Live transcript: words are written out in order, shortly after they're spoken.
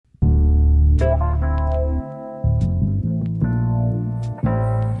Marcus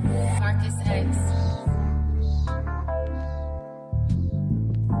X.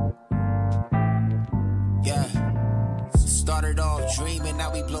 Yeah. Started off dreaming,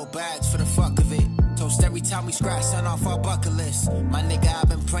 now we blow bags for the fuck of it. Toast every time we scratch something off our bucket list. My nigga, I've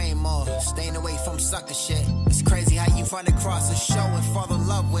been praying more, staying away from sucker shit. It's crazy how you run across a show and fall in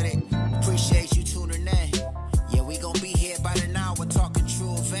love with it. Appreciate you tuning in. Yeah, we gon' be here by the hour talking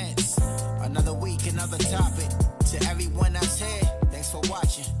true events. Another week, another topic. To everyone that's here, thanks for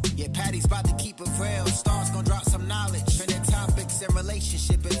watching. Yeah, Patty's about to keep it real. Stars gon' drop some knowledge. Trending topics and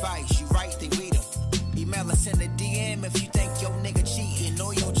relationship advice. You write, they read them. Email us in the DM if you think your nigga cheating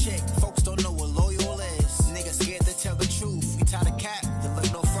or your chick. Folks don't know what loyal is. Niggas scared to tell the truth. We tie the cap to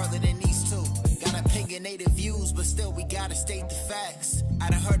look no further than these two. Got opinionated views, but still we gotta state the facts. I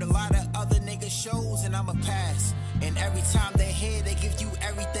done heard a lot of other niggas shows and I'ma pass. And every time they hear, they give you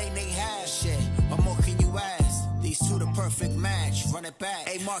everything they have. Shit, what more can you ask? These two the perfect match. Run it back.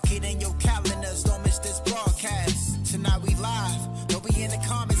 Hey, mark it in your calendars. Don't miss this broadcast. Tonight we live. Don't be in the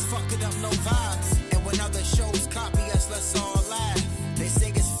comments fucking up no vibes. And when other shows copy us, let's all laugh. They say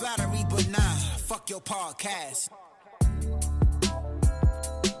it's flattery, but nah. Fuck your podcast.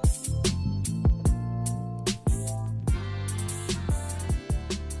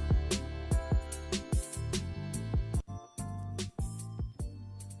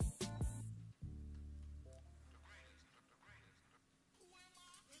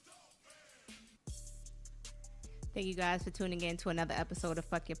 Thank you guys for tuning in to another episode of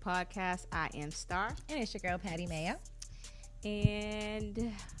Fuck Your Podcast. I am Star. And it's your girl, Patty Mayo.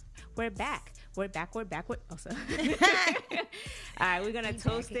 And we're back. We're back. Oh, so. All right, we're going to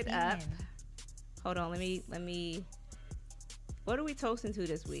toast it up. Hold on. Let me. What are we toasting to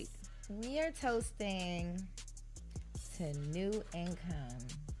this week? We are toasting to new income.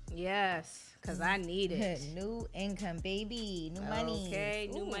 Yes, because I need it. New income, baby. New money. Okay,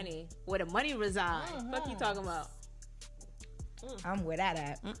 new money. Where the money resides. What you talking about? I'm where that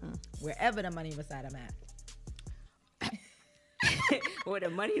at. Wherever the money reside, I'm at. Where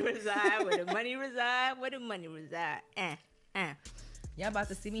the money reside, where the money reside, where the money reside. Y'all about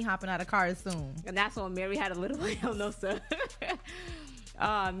to see me hopping out of cars soon. And that's when Mary had a little lamb, no sir.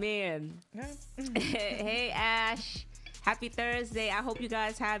 Oh, man. Hey, Ash. Happy Thursday. I hope you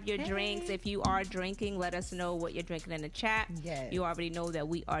guys have your drinks. If you are drinking, let us know what you're drinking in the chat. Yes. You already know that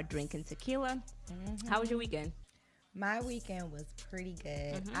we are drinking tequila. How was your weekend? My weekend was pretty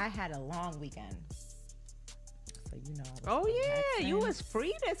good. I had a long weekend. So you know I was relaxing. You was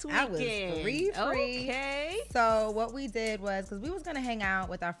free this weekend. I was free. Okay. So what we did was, because we was going to hang out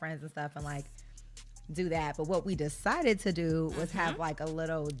with our friends and stuff and like do that, but what we decided to do was have like a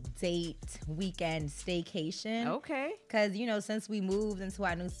little date weekend staycation. Okay. Because, you know, since we moved into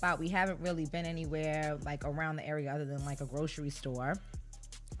our new spot, we haven't really been anywhere like around the area other than like a grocery store.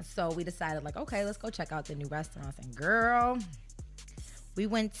 So we decided like, okay, let's go check out the new restaurants. And girl, we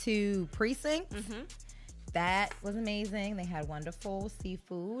went to Precinct. That was amazing. They had wonderful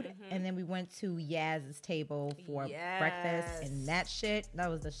seafood. And then we went to Yaz's table for breakfast. And that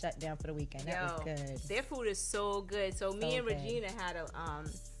was the shutdown for the weekend. That was good. Their food is so good. So me and Regina had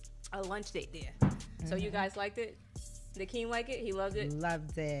a lunch date there. So you guys liked it? The king liked it? He loved it?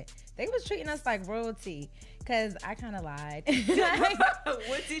 Loved it. They was treating us like royalty. Because I kind of lied.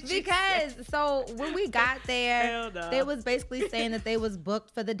 What did you say? So when we got there, they was basically saying that they was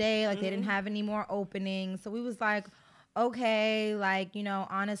booked for the day. Like, they didn't have any more openings. So we was like, okay, like, you know,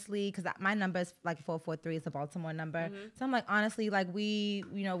 honestly, because my number is like 443. It's a Baltimore number. So I'm like, honestly, like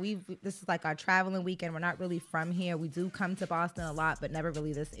this is like our traveling weekend. We're not really from here. We do come to Boston a lot, but never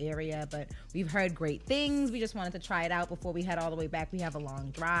really this area. But we've heard great things. We just wanted to try it out before we head all the way back. We have a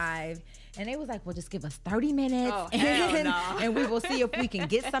long drive. And they was like, well, just give us 30 minutes and we will see if we can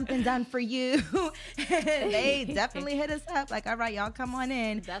get something done for you. And they definitely hit us up like, all right, y'all come on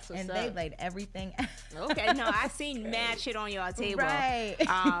in. That's what's and up. They laid everything out. Okay, no, I seen mad shit on your table. Right.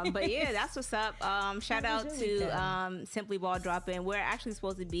 But yeah, that's what's up. Shout out to Simply Ball Drop In. We're actually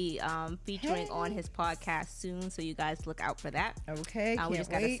supposed to be featuring on his podcast soon, so you guys look out for that. Okay, we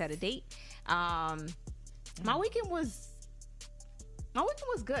just gotta set a date. My weekend was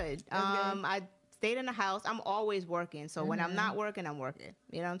good. I stayed in the house. I'm always working, so when I'm not working, I'm working.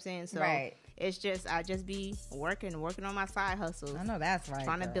 You know what I'm saying? So it's just I just be working on my side hustles. I know that's right.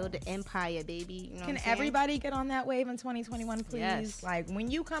 Trying to build an empire, baby. You know Can everybody get on that wave in 2021, please? Yes. Like when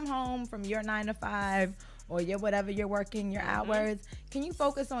you come home from your 9 to 5 or your whatever you're working, your hours, can you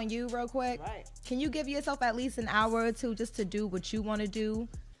focus on you real quick? Right. Can you give yourself at least an hour or two just to do what you want to do?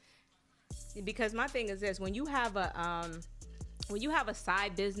 Because my thing is this: when you have a when you have a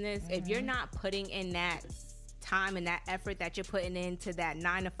side business, if you're not putting in that time and that effort that you're putting into that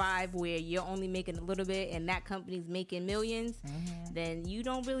 9 to 5 where you're only making a little bit and that company's making millions, then you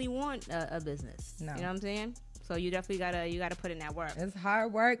don't really want a business. No. You know what I'm saying? So you definitely gotta put in that work. It's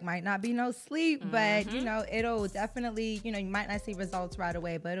hard work, might not be no sleep, but you know, it'll definitely, you know, you might not see results right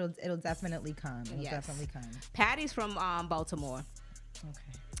away, but it'll definitely come. It'll definitely come. Patty's from Baltimore.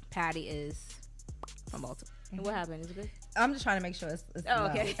 Okay. Patty is from Baltimore. And what happened? Is it good? I'm just trying to make sure it's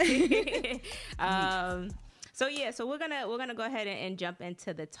okay. So we're gonna go ahead and jump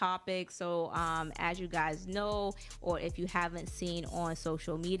into the topic. So as you guys know, or if you haven't seen on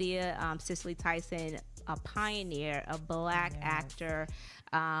social media, Cicely Tyson, a pioneer, a black actor,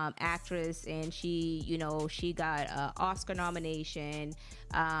 actress, and she got an Oscar nomination.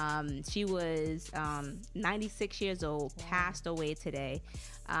 She was 96 years old, passed away today,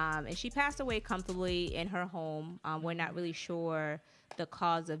 and she passed away comfortably in her home. We're not really sure the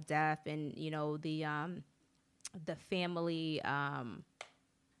cause of death, and the family,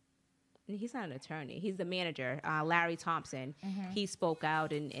 he's not an attorney, he's the manager, Larry Thompson. He spoke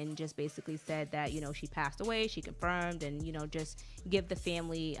out and just basically said that, she passed away, she confirmed, and, just give the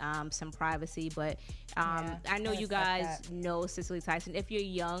family some privacy. But I know you guys know Cicely Tyson. If you're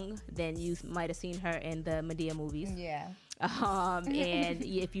young, then you might have seen her in the Madea movies. And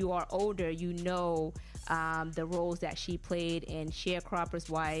if you are older, you know the roles that she played in Sharecropper's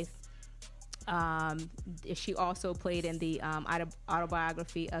Wife. She also played in the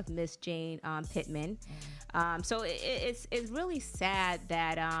autobiography of Miss Jane Pittman. So it's really sad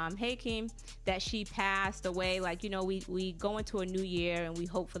that hey Kim, that she passed away. Like, we go into a new year and we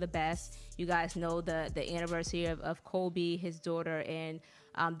hope for the best. You guys know the anniversary of Kobe, his daughter, and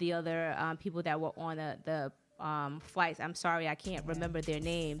the other people that were on the flights. I'm sorry, I can't remember their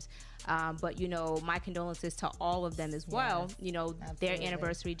names. But my condolences to all of them as well. Their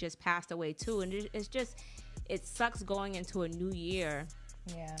anniversary just passed away too, and it sucks going into a new year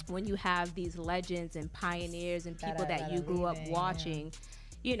when you have these legends and pioneers and people that you grew up watching,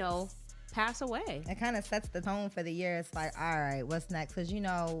 pass away. It kind of sets the tone for the year. It's like, all right, what's next? Because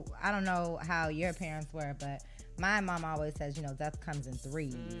I don't know how your parents were, but my mom always says, death comes in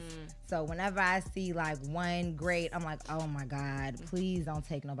threes. So whenever I see like one great, I'm like, oh my God, please don't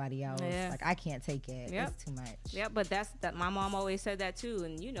take nobody else. Like, I can't take it. It's too much. Yeah, but that my mom always said that too.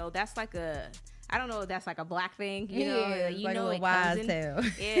 And that's like I don't know if that's like a black thing. It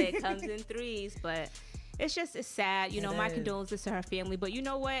comes in threes, but it's sad. My condolences to her family. But you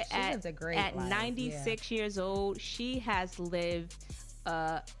know what? At 96 years old, she has lived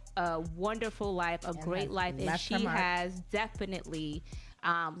a wonderful life, a great life, and she has definitely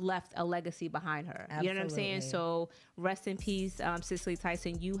left a legacy behind her. Absolutely. You know what I'm saying? So rest in peace, Cicely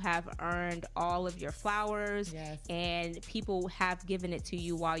Tyson. You have earned all of your flowers, and people have given it to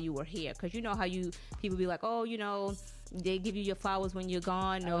you while you were here. Because you know how people be like, oh, they give you your flowers when you're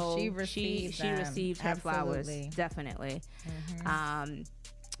gone. No, she received her flowers. Definitely.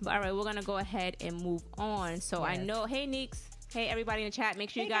 But all right, we're gonna go ahead and move on. So I know, hey Neeks. Hey, everybody in the chat, make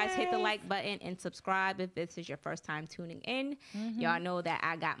sure you guys hit the like button and subscribe if this is your first time tuning in. Y'all know that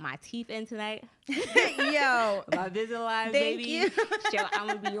I got my teeth in tonight. Yo. My Invisalign, baby. You. So I'm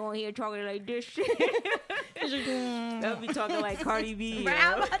going to be on here talking like this shit. I'll be talking like Cardi B.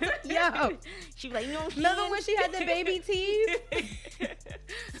 Yo. She be like, remember when she had the baby teeth?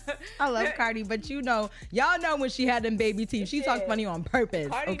 I love Cardi, but y'all know when she had them baby teeth. She talked funny on purpose.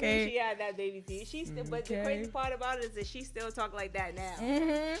 Cardi knew she had that baby teeth. She still, but the crazy part about it is that she still talk like that now.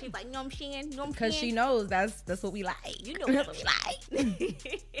 She's like, what I'm saying? Because she knows that's what we like. You know what we like.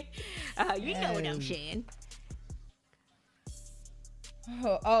 You know what I'm saying.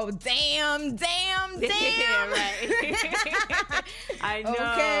 Oh, damn. Yeah, right. I know.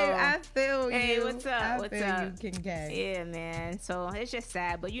 Okay, I feel you. Hey, what's up? What's up? You, yeah, man. So it's just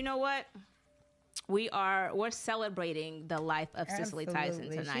sad. But you know what? We're celebrating the life of Cicely Tyson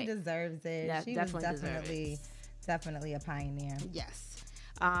tonight. She deserves it. Yeah, she was definitely a pioneer. Yes.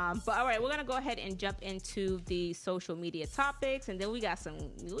 But all right, we're gonna go ahead and jump into the social media topics, and then we got some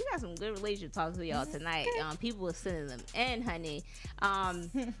good relationship talks for y'all tonight. People are sending them in, honey.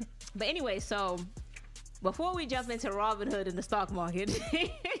 But anyway, so before we jump into Robinhood in the stock market,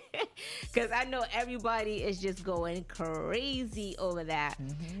 because I know everybody is just going crazy over that.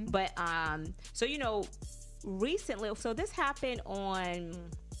 But so recently, so this happened on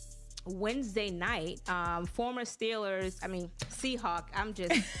Wednesday night. Former Seahawk, I'm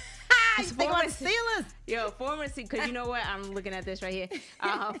just You think about the Steelers? Yo, former because you know what? I'm looking at this right here.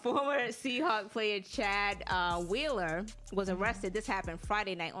 Former Seahawk player Chad Wheeler was arrested. This happened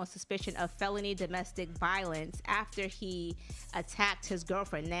Friday night on suspicion of felony domestic violence after he attacked his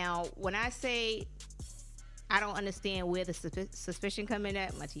girlfriend. Now, when I say I don't understand where the suspicion come in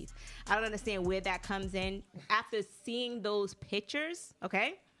at, my teeth. I don't understand where that comes in. After seeing those pictures,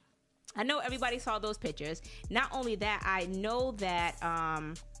 okay? I know everybody saw those pictures. Not only that, I know that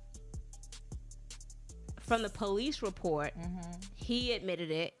from the police report, he admitted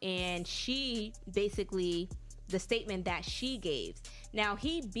it, and she basically, the statement that she gave. Now,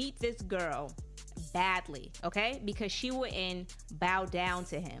 he beat this girl badly, okay? Because she wouldn't bow down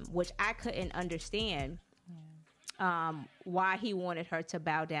to him, which I couldn't understand. Why he wanted her to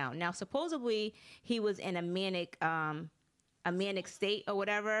bow down. Now, supposedly he was in a manic state or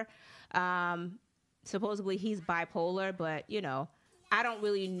whatever. Supposedly he's bipolar, but you know, I don't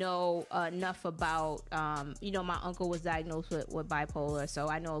really know enough about. You know, my uncle was diagnosed with bipolar, so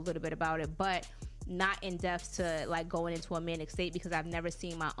I know a little bit about it, but not in depth to like going into a manic state because I've never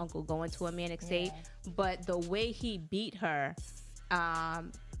seen my uncle go into a manic state. But the way he beat her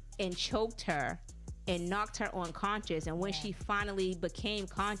and choked her and knocked her unconscious, and when she finally became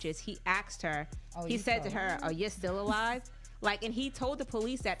conscious, he asked her, he said to her, "Are you still alive?" Like, and he told the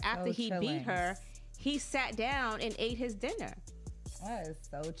police that after he beat her, he sat down and ate his dinner. That is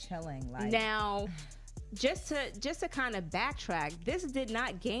so chilling. Like, now, just to kind of backtrack, this did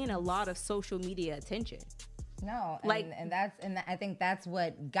not gain a lot of social media attention. No, and I think that's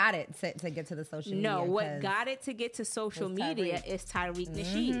what got it to get to the social media. No, what got it to get to social media is Tariq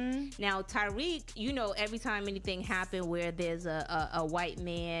Nasheed. Now, Tariq, you know, every time anything happened where there's a white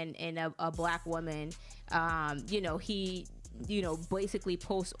man and a black woman, you know, he, you know, basically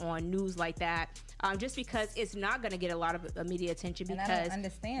posts on news like that, just because it's not going to get a lot of media attention because I don't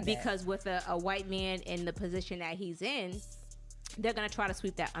understand because with a white man in the position that he's in, they're going to try to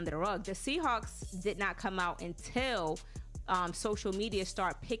sweep that under the rug. The Seahawks did not come out until social media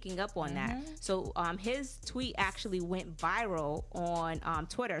start picking up on that. So his tweet actually went viral on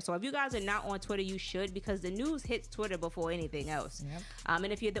Twitter. So if you guys are not on Twitter, you should, because the news hits Twitter before anything else. And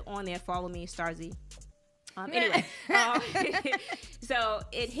if you're on there, follow me, Starzy. Anyway, so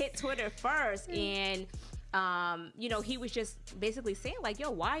it hit Twitter first, and you know, he was just basically saying like, yo,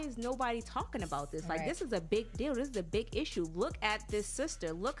 why is nobody talking about this? Like, this is a big deal. This is a big issue. Look at this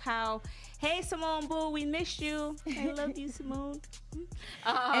sister. Look how, hey, Simone Boo, we missed you. I love you, Simone.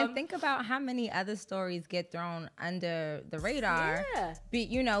 And think about how many other stories get thrown under the radar,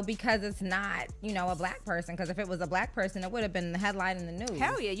 you know, because it's not, you know, a black person. Because if it was a black person, it would have been the headline in the news.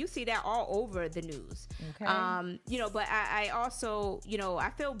 Hell yeah, you see that all over the news. You know, but I also, you know, I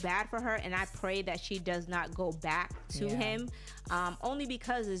feel bad for her, and I pray that she does not go back to him, only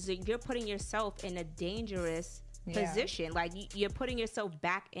because you're putting yourself in a dangerous position. Like, you're putting yourself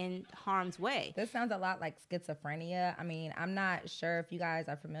back in harm's way. This sounds a lot like schizophrenia. I mean, I'm not sure if you guys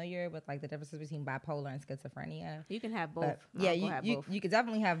are familiar with like the differences between bipolar and schizophrenia. You can have both. Yeah, you could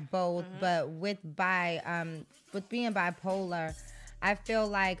definitely have both. But with being bipolar, I feel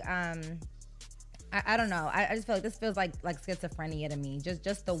like I don't know. I just feel like this feels like schizophrenia to me.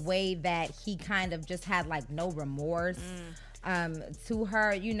 Just the way that he kind of just had like no remorse to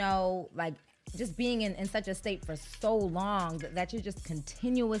her, you know, like just being in such a state for so long that you're just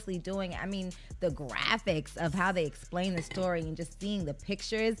continuously doing it. I mean, the graphics of how they explain the story and just seeing the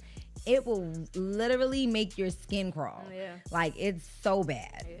pictures, it will literally make your skin crawl. Like, it's so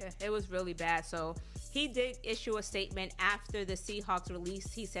bad. It was really bad. So he did issue a statement after the Seahawks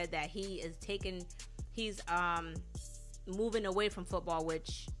release. He said that he's moving away from football,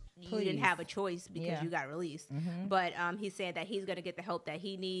 which you didn't have a choice because you got released. But he said that he's going to get the help that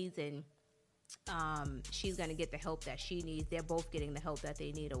he needs, and she's going to get the help that she needs. They're both getting the help that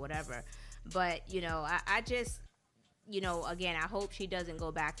they need or whatever. But, you know, I just, you know, again, I hope she doesn't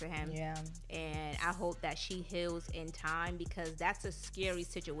go back to him. And I hope that she heals in time, because that's a scary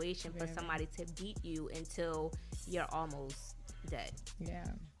situation for somebody to beat you until you're almost dead.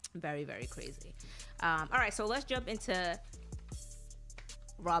 Very, very crazy. All right, so let's jump into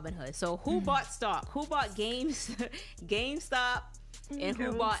Robinhood. So who bought stock? Who bought GameStop? And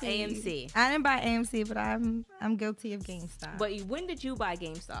who bought AMC? I didn't buy AMC, but I'm guilty of GameStop. But when did you buy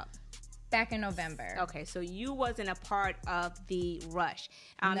GameStop? Back in November. Okay, so you wasn't a part of the rush.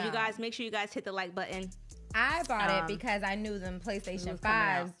 No. You guys, make sure you guys hit the like button. I bought it because I knew them PlayStation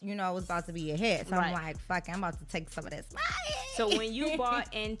 5s, you know, was about to be a hit. So I'm like, fuck, I'm about to take some of this money. So when you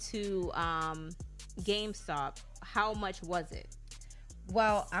bought into GameStop, how much was it?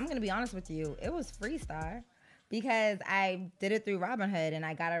 Well, I'm going to be honest with you. It was free, Star. Because I did it through Robinhood and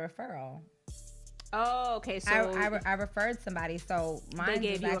I got a referral. Oh, okay. So I referred somebody, so mine they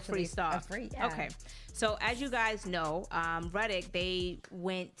gave was you a free stock. Yeah. Okay. So as you guys know, Reddit, they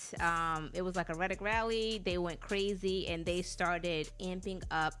went, it was like a Reddit rally. They went crazy and they started amping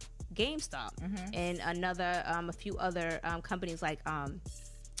up GameStop and a few other companies like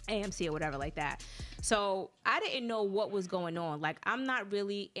AMC or whatever like that. So I didn't know what was going on. Like, I'm not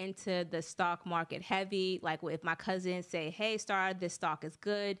really into the stock market heavy. Like, if my cousins say, hey, Star, this stock is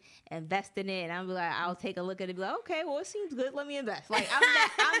good, invest in it. And I'm like, I'll take a look at it and be like, okay, well, it seems good. Let me invest. Like,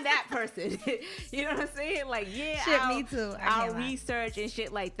 I'm that person. You know what I'm saying? Like, yeah, me too. I'll research and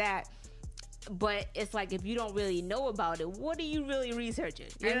shit like that. But it's like, if you don't really know about it, what are you really researching?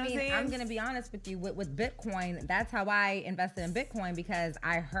 You know what I'm saying? I'm going to be honest with you. With Bitcoin, that's how I invested in Bitcoin, because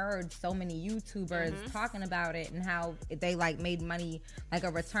I heard so many YouTubers talking about it and how they like made money, like a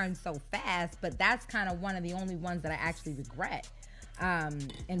return so fast. But that's kind of one of the only ones that I actually regret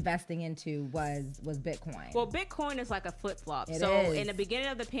investing into was Bitcoin. Well, Bitcoin is like a flip-flop. It so is. In the beginning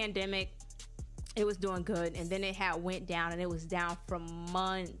of the pandemic, it was doing good, and then it went down, and it was down for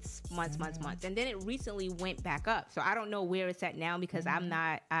months, and then it recently went back up. So I don't know where it's at now, because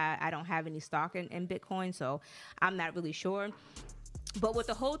I don't have any stock in Bitcoin, so I'm not really sure. But with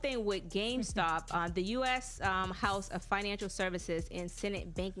the whole thing with GameStop, the U.S. House of Financial Services and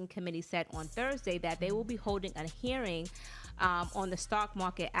Senate Banking Committee said on Thursday that they will be holding a hearing on the stock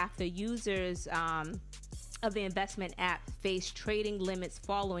market after users of the investment app faced trading limits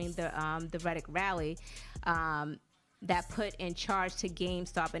following the Reddit rally that put in charge to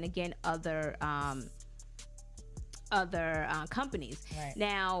GameStop and again other companies. Right.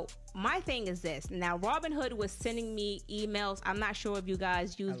 Now, my thing is this. Now, Robinhood was sending me emails. I'm not sure if you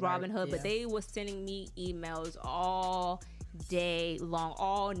guys use Robinhood, but they were sending me emails all day long,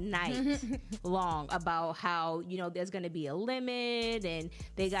 all night long, about how, you know, there's going to be a limit and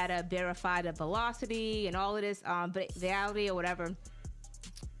they got to verify the velocity and all of this validity or whatever.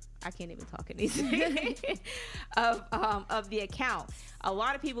 I can't even talk in these of the account. A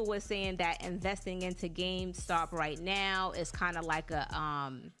lot of people were saying that investing into GameStop right now is kind of like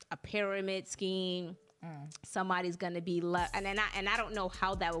a pyramid scheme. Somebody's gonna be left, and I don't know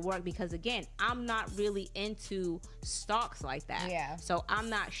how that would work, because again, I'm not really into stocks like that. Yeah. So I'm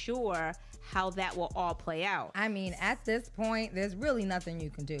not sure how that will all play out. I mean, at this point, there's really nothing you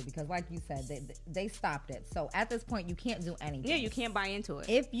can do, because like you said, they stopped it. So at this point, you can't do anything. Yeah, you can't buy into it.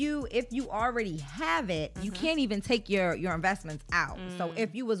 If you already have it, you can't even take your investments out. So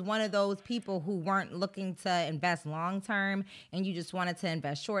if you was one of those people who weren't looking to invest long term and you just wanted to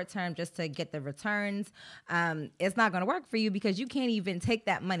invest short term just to get the returns, it's not going to work for you, because you can't even take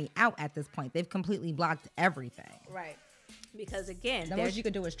that money out at this point. They've completely blocked everything. Right. Because again, the most you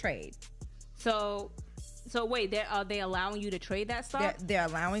could do is trade. So wait, are they allowing you to trade that stock? They're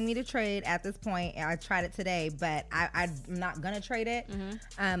allowing me to trade at this point. I tried it today, but I'm not gonna trade it.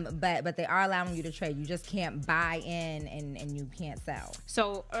 But they are allowing you to trade. You just can't buy in and you can't sell.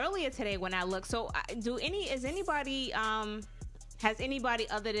 So earlier today when I looked, has anybody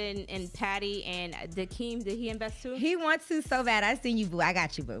other than Patty and Dakeem, did he invest too? He wants to so bad. I seen you, boo. I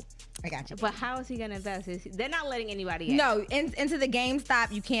got you, boo. I got you. But how is he gonna invest? They're not letting anybody in. No, into the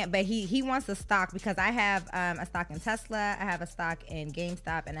GameStop you can't. But he wants a stock, because I have a stock in Tesla, I have a stock in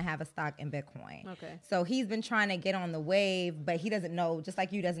GameStop, and I have a stock in Bitcoin. Okay. So he's been trying to get on the wave, but he doesn't know, just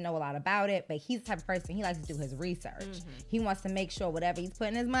like you, doesn't know a lot about it. But he's the type of person, he likes to do his research. He wants to make sure whatever he's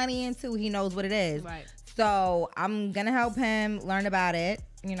putting his money into, he knows what it is. Right. So I'm gonna help him learn about it.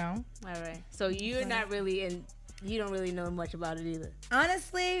 You know. All right. So you're not really in. You don't really know much about it either.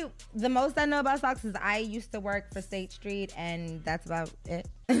 Honestly, the most I know about stocks is I used to work for State Street, and that's about it.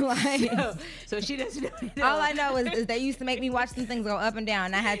 So she doesn't know. All I know is they used to make me watch some things go up and down,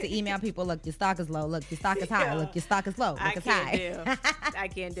 and I had to email people, look, your stock is low. Look, your stock is high. Look, your stock is low. Look, it's high. I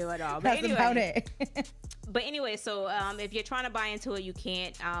can't do it all. But That's anyway, about it. But anyway, so if you're trying to buy into it, you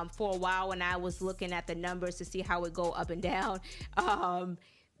can't. For a while, when I was looking at the numbers to see how it go up and down,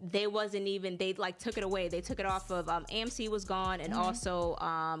 they like took it away. They took it off of AMC was gone, and also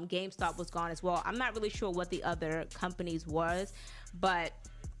GameStop was gone as well. I'm not really sure what the other companies was, but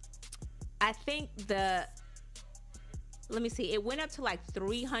I think let me see. It went up to like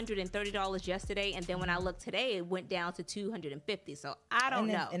 $330 yesterday, and then when I looked today, it went down to $250. So I don't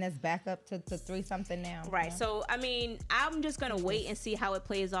know. And it's back up to 3 something now. Right. Yeah. So I mean, I'm just gonna wait and see how it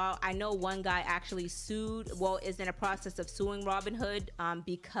plays out. I know one guy actually is in a process of suing Robinhood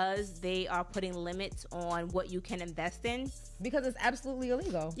because they are putting limits on what you can invest in. Because it's absolutely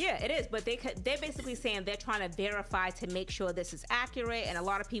illegal. Yeah, it is. But they're basically saying they're trying to verify to make sure this is accurate. And a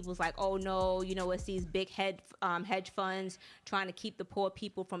lot of people's like, oh no, it's these big hedge funds trying to keep the poor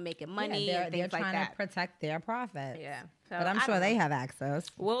people from making money. Yeah, and things they're trying like that. to protect their profit. Yeah. So, but I'm sure they have access.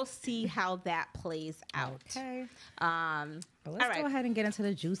 We'll see how that plays out. Okay. But let's go ahead and get into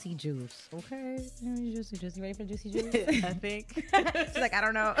the juicy juice. Okay. Juicy juice. You ready for the juicy juice? I think. She's like, I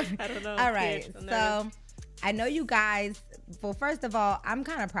don't know. All right. So I know you guys. Well, first of all, I'm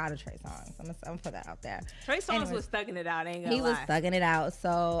kind of proud of Trey Songz. I'm gonna put that out there. Trey Songz was thugging it out. He was thugging it out.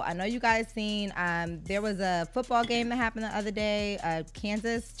 So I know you guys seen. There was a football game that happened the other day,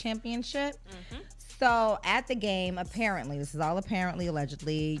 Kansas championship. Mm-hmm. So at the game, apparently, this is all apparently,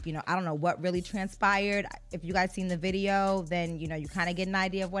 allegedly, I don't know what really transpired. If you guys seen the video, then, you kind of get an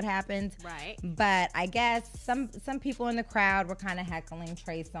idea of what happened. Right. But I guess some people in the crowd were kind of heckling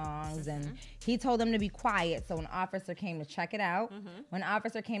Trey Songz, and he told them to be quiet. So an officer came to check it out. When an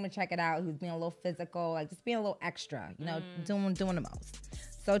officer came to check it out, he was being a little physical, like just being a little extra, doing the most.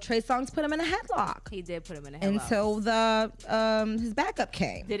 So Trey Songz put him in a headlock. He did put him in a headlock. Until his backup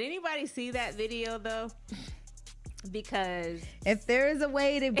came. Did anybody see that video though? Because if there is a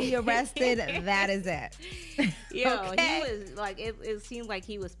way to be arrested, that is it. Yo, okay. He was like, it seemed like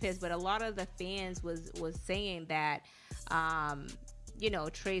he was pissed, but a lot of the fans was saying that,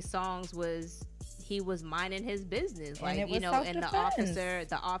 Trey Songz was minding his business, like, and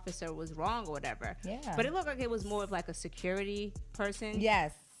the officer was wrong or whatever. Yeah. But it looked like it was more of like a security person.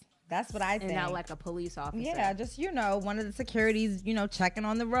 Yes. That's what I think. And not like a police officer. Yeah, just, one of the securities, checking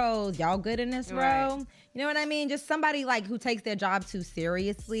on the roads. Y'all good in this row? You know what I mean? Just somebody like who takes their job too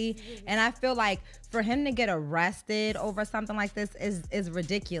seriously. And I feel like for him to get arrested over something like this is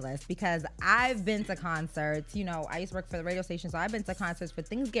ridiculous, because I've been to concerts. I used to work for the radio station, so I've been to concerts where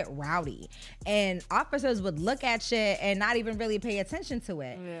things get rowdy and officers would look at shit and not even really pay attention to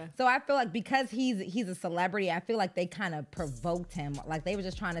it. Yeah. So I feel like because he's a celebrity, I feel like they kind of provoked him. Like they were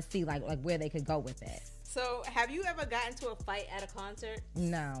just trying to see like where they could go with it. So, have you ever gotten into a fight at a concert?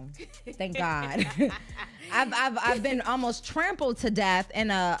 No, thank God. I've been almost trampled to death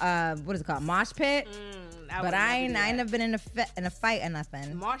in a what is it called, mosh pit. But I ain't never been in a fight or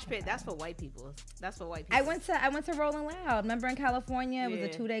nothing. Mosh pit, that's for white people. That's for white people. I went to Rolling Loud. Remember in California? It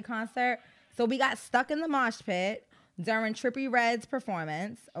was a 2-day concert. So we got stuck in the mosh pit during Trippie Redd's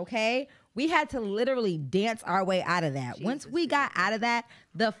performance. Okay. We had to literally dance our way out of that. Once we got out of that,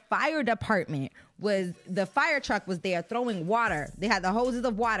 the fire department the fire truck was there throwing water. They had the hoses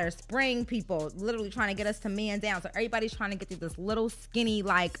of water spraying people, literally trying to get us to man down. So everybody's trying to get through this little skinny,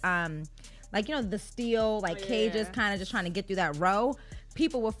 the steel, cages, kind of just trying to get through that row.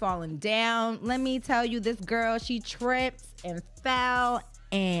 People were falling down. Let me tell you, this girl, she tripped and fell,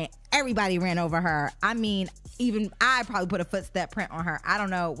 and everybody ran over her. I mean, even I probably put a footstep print on her. I don't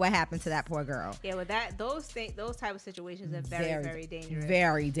know what happened to that poor girl. Yeah, but those type of situations are very, very dangerous.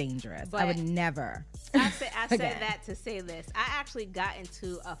 Very dangerous. But I would never. I said that to say this. I actually got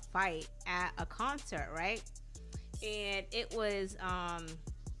into a fight at a concert, right? And it was,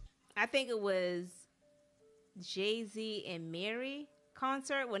 I think it was Jay-Z and Mary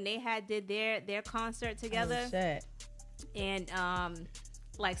concert when they did their concert together. Oh, shit. And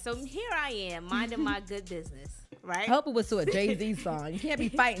so here I am minding my good business, right? I hope it was to a Jay-Z song. You can't be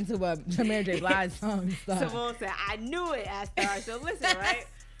fighting to a Mary J. Blige song. Simone said, I knew it, Astar. So listen, right?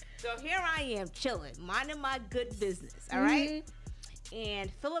 So here I am chilling, minding my good business, all right?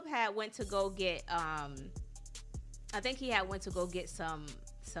 And Philip had went to go get, I think he had went to go get some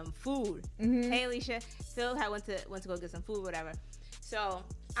food. Hey, Alicia. Philip had went to go get some food, whatever. So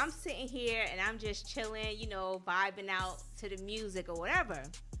I'm sitting here and I'm just chilling, vibing out to the music or whatever.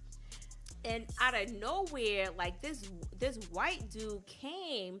 And out of nowhere, like this white dude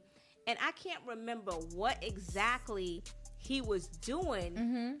came, and I can't remember what exactly he was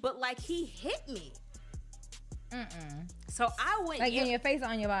doing, but he hit me. So I went in your face or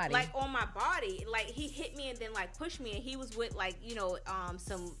on your body? Like on my body. Like he hit me and then pushed me, and he was with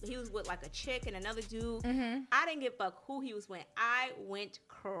he was with a chick and another dude. I didn't give a fuck who he was with. I went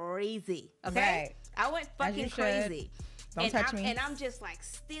crazy. Okay? Right. I went fucking crazy. Don't touch me. And I'm just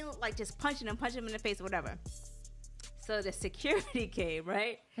still just punching him in the face or whatever. So the security came,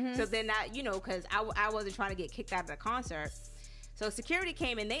 right? So then because I wasn't trying to get kicked out of the concert. So security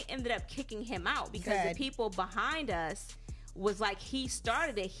came and they ended up kicking him out because the people behind us, was like, he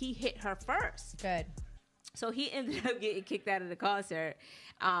started it. He hit her first. Good. So he ended up getting kicked out of the concert.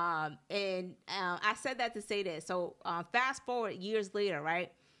 I said that to say this. So fast forward years later,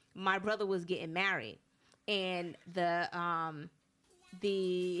 right? My brother was getting married, and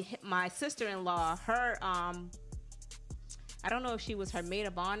my sister-in-law, her I don't know if she was her maid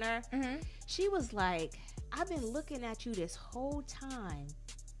of honor. Mm-hmm. She was like, I've been looking at you this whole time,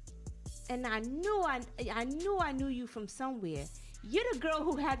 and I knew you from somewhere. You're the girl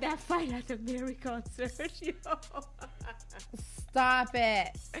who had that fight at the Mary concert. Yo. Stop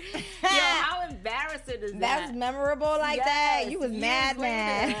it. Yo, how embarrassing is that? That's memorable like that? You was mad.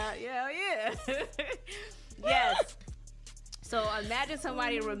 Yeah. Yes. So imagine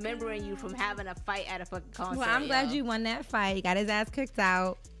somebody remembering you from having a fight at a fucking concert. Well, I'm glad you won that fight. He got his ass kicked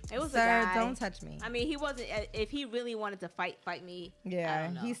out. It was Sir, a guy. Don't touch me. I mean, he wasn't. If he really wanted to fight me. Yeah,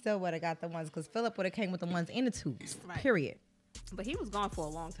 he still would have got the ones, because Philip would have came with the ones and the twos. Right. Period. But he was gone for a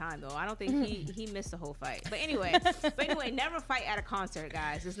long time, though. I don't think he missed the whole fight. But anyway, never fight at a concert,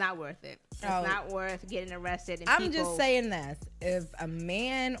 guys. It's not worth it. It's not worth getting arrested. And I'm just saying this. If a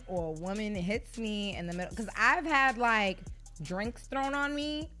man or a woman hits me in the middle, because I've had like drinks thrown on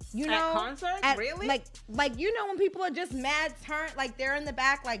me, you know, at concerts, really? Like you know, when people are just mad, like they're in the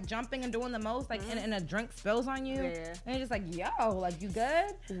back, like jumping and doing the most, like and a drink spills on you, and you're just like, yo, like you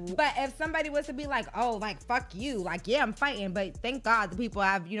good? But if somebody was to be like, oh, like fuck you, like yeah, I'm fighting, but thank God the people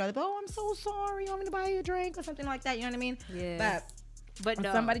have, you know, oh, I'm so sorry, you want me to buy you a drink or something like that, you know what I mean? Yeah. But if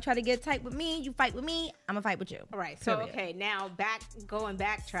no. somebody try to get tight with me, you fight with me, I'm gonna fight with you. All right. So okay, now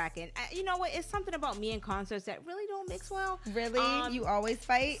backtracking. You know what? It's something about me and concerts that really don't mix well. Really? You always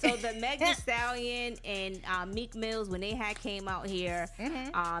fight? So the Meg Thee Stallion and Meek Mills, when they came out here,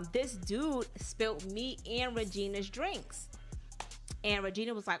 this dude spilled me and Regina's drinks. And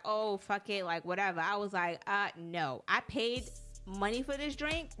Regina was like, oh, fuck it, like whatever. I was like, no. I paid money for this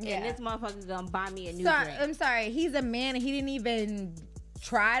drink, and this motherfucker's gonna buy me a new drink. I'm sorry, he's a man and he didn't even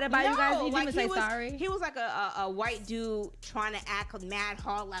try to buy you guys. He didn't even say sorry. He was like a white dude trying to act mad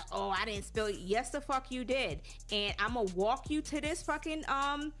hard, like, oh, I didn't spill it. Yes, the fuck you did. And I'm gonna walk you to this fucking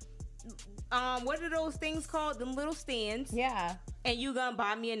what are those things called? Them little stands. Yeah. And you gonna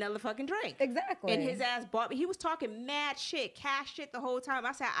buy me another fucking drink. Exactly. And his ass bought me. He was talking mad shit, cash shit the whole time.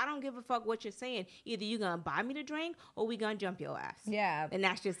 I said, I don't give a fuck what you're saying. Either you gonna buy me the drink or we gonna jump your ass. Yeah. And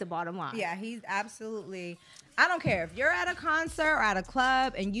that's just the bottom line. Yeah, he's absolutely... I don't care. If you're at a concert or at a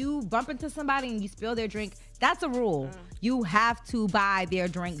club and you bump into somebody and you spill their drink, that's a rule. You have to buy their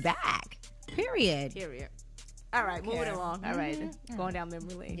drink back. Period. All right, moving along. All right, going down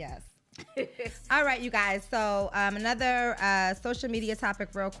memory lane. Yes. All right, you guys. So another social media topic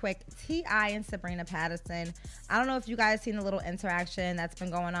real quick. T.I. and Sabrina Patterson. I don't know if you guys seen the little interaction that's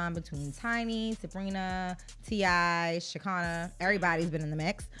been going on between Tiny, Sabrina, T.I., Shekinah. Everybody's been in the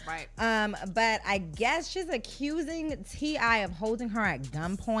mix. Right. But I guess she's accusing T.I. of holding her at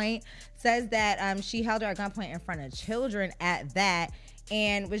gunpoint. Says that she held her at gunpoint in front of children at that.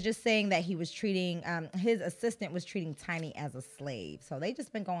 And was just saying that he was treating, his assistant was treating Tiny as a slave. So they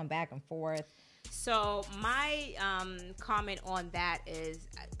just been going back and forth. So my comment on that is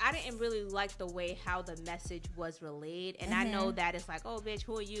I didn't really like the way how the message was relayed. And I know that it's like, oh, bitch,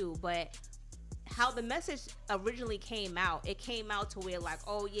 who are you? But how the message originally came out, it came out to where like,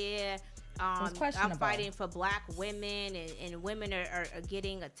 oh, yeah, I'm fighting for black women and women are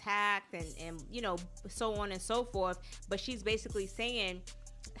getting attacked and, you know, so on and so forth. But she's basically saying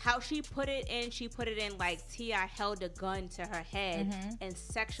how she put it in like T.I. held a gun to her head and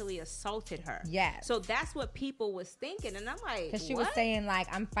sexually assaulted her. Yeah. So that's what people was thinking. And I'm like, because she was saying like,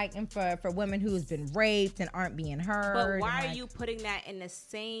 I'm fighting for women who's been raped and aren't being heard. But why are you putting that in the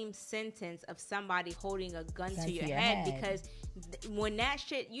same sentence of somebody holding a gun to your head? Because when that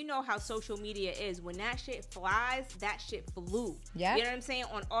shit, you know how social media is. When that shit flies, that shit flew. Yeah. You know what I'm saying?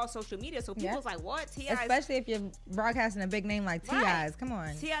 On all social media. So people's like, what? T.I.'s... Especially if you're broadcasting a big name like T.I.'s. Right. Come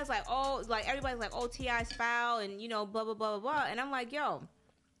on. T.I.'s like, oh, like everybody's like, oh, T.I.'s foul and, you know, blah, blah, blah, blah, blah. And I'm like,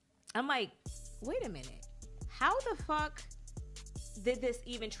 wait a minute. How the fuck did this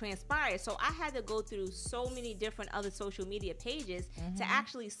even transpire? So I had to go through so many different other social media pages to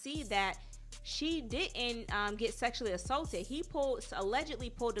actually see that she didn't get sexually assaulted. He allegedly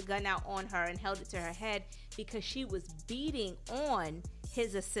pulled a gun out on her and held it to her head because she was beating on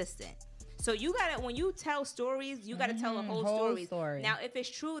his assistant. So you gotta, when you tell stories, you gotta tell the whole story. Now, if it's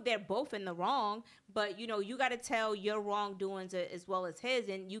true, they're both in the wrong, but you know, you gotta tell your wrongdoings as well as his,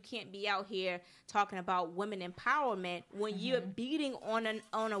 and you can't be out here talking about women empowerment when you're beating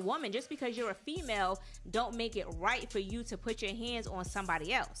on a woman. Just because you're a female, don't make it right for you to put your hands on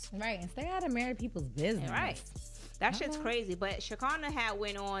somebody else. Right, and stay out of married people's business. Right. That shit's crazy. But Shekinah had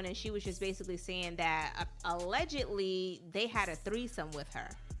went on and she was just basically saying that allegedly they had a threesome with her.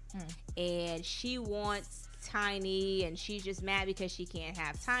 And she wants Tiny and she's just mad because she can't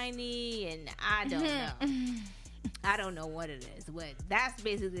have Tiny. And I don't know. I don't know what it is. But that's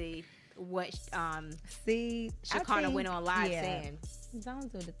basically what Shekinah went on live saying.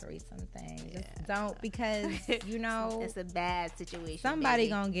 Don't do the threesome thing. Just don't, because you know it's a bad situation. Somebody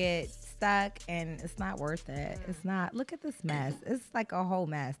gonna get stuck, and it's not worth it. It's not. Look at this mess. It's like a whole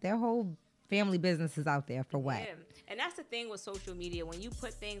mess. Their whole family business is out there for what? Yeah. And that's the thing with social media. When you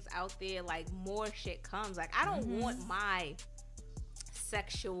put things out there, like more shit comes. Like I don't want my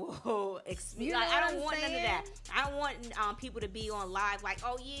sexual experience. Like, I don't want none of that. I don't want people to be on live like,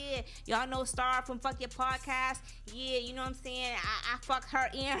 oh yeah, y'all know Star from Fuck Your Podcast. Yeah, you know what I'm saying? I fuck her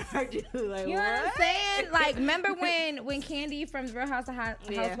and her dude. Like, you know what I'm saying? Like, remember when Candy from Real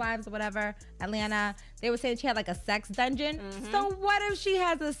Housewives or whatever, Atlanta, they were saying she had like a sex dungeon. So what if she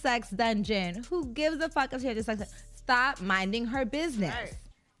has a sex dungeon? Who gives a fuck if she has a sex dungeon? Stop minding her business. Right.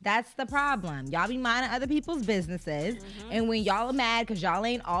 That's the problem. Y'all be minding other people's businesses. And when y'all are mad because y'all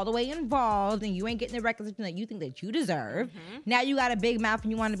ain't all the way involved and you ain't getting the recognition that you think that you deserve, now you got a big mouth and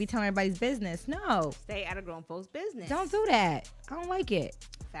you want to be telling everybody's business. No. Stay out of grown folks' business. Don't do that. I don't like it.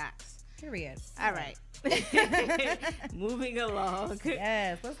 Facts. Period. All right. Moving along.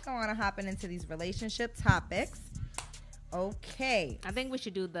 Yes. Let's go on and hopping into these relationship topics. Okay. I think we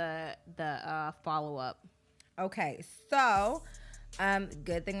should do the follow-up. Okay. So...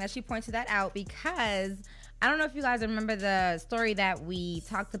 good thing that she pointed that out, because I don't know if you guys remember the story that we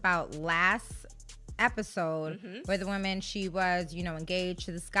talked about last episode where the woman, she was, engaged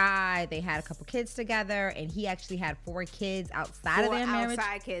to this guy. They had a couple kids together, and he actually had 4 kids outside of their marriage. 4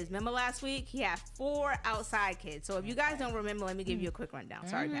 outside kids. Remember last week? He had 4 outside kids. So if you guys don't remember, let me give you a quick rundown.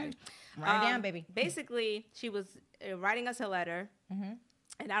 Sorry, Patty. Write it down, baby. Basically, she was writing us a letter.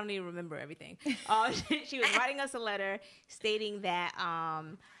 And I don't even remember everything. She was writing us a letter stating that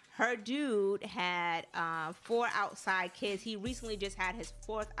her dude had 4 outside kids. He recently just had his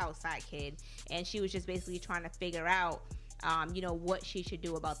 4th outside kid. And she was just basically trying to figure out, what she should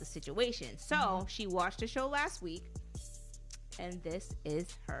do about the situation. So she watched the show last week. And this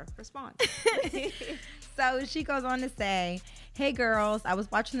is her response. So she goes on to say, hey girls, I was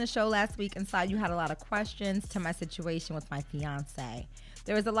watching the show last week and saw you had a lot of questions to my situation with my fiance.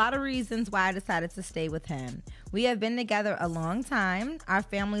 There was a lot of reasons why I decided to stay with him. We have been together a long time. Our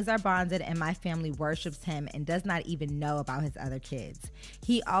families are bonded, and my family worships him and does not even know about his other kids.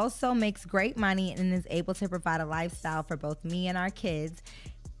 He also makes great money and is able to provide a lifestyle for both me and our kids.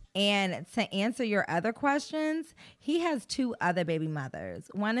 And to answer your other questions, he has 2 other baby mothers.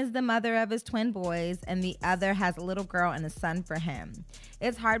 One is the mother of his twin boys, and the other has a little girl and a son for him.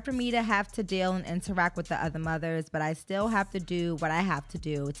 It's hard for me to have to deal and interact with the other mothers, but I still have to do what I have to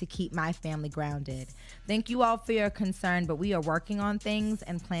do to keep my family grounded. Thank you all for your concern, but we are working on things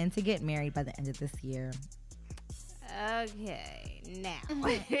and plan to get married by the end of this year. Okay, now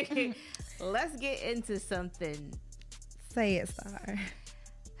let's get into something. Say it, Star.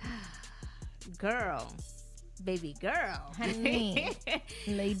 Girl, baby girl, honey,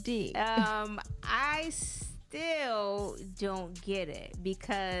 lady. I still don't get it,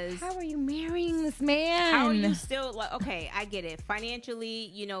 because how are you marrying this man? How are you still like? Okay, I get it.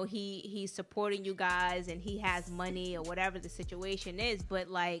 Financially, he's supporting you guys and he has money or whatever the situation is, but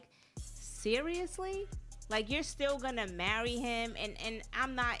like, seriously? Like, you're still gonna marry him, and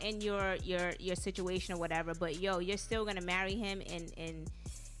I'm not in your situation or whatever, but you're still gonna marry him and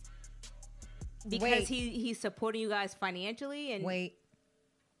because he's supporting you guys financially. And wait,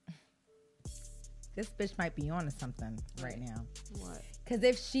 this bitch might be on to something right now. What? Because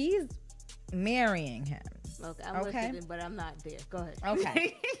if she's marrying him, okay, I'm listening, but I'm not there. Go ahead.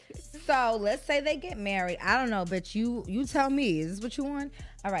 Okay. So let's say they get married. I don't know, but you tell me. Is this what you want?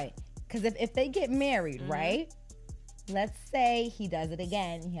 All right. Because if they get married, right? Let's say he does it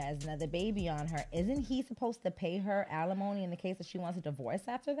again. He has another baby on her. Isn't he supposed to pay her alimony in the case that she wants a divorce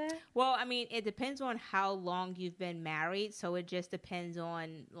after that? Well, I mean, it depends on how long you've been married. So it just depends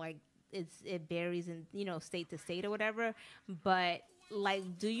on, like, it varies in, state to state or whatever. But,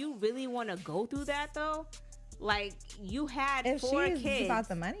 like, do you really want to go through that, though? Like, you had 4 kids. If she's about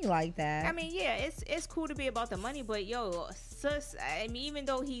the money like that. I mean, yeah, it's cool to be about the money, but sis, I mean, even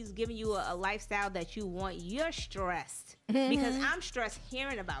though he's giving you a lifestyle that you want, you're stressed. Because I'm stressed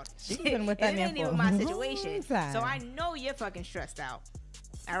hearing about it. She's been with that man for even my situation. So I know you're fucking stressed out.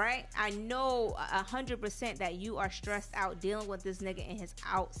 All right? I know 100% that you are stressed out dealing with this nigga and his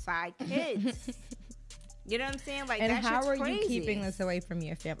outside kids. You know what I'm saying? Like, and that how shit's are crazy. You keeping this away from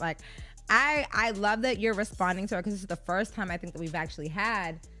your family? Like, I love that you're responding to her because this is the first time I think that we've actually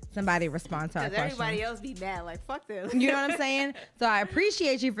had somebody respond to our question. Everybody else be mad, like, fuck them. You know what I'm saying? So I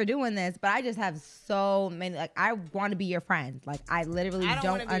appreciate you for doing this, but I just have so many, like, I want to be your friend. Like, I literally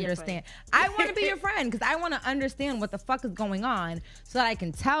don't understand. I want to be your friend because I want to understand what the fuck is going on so that I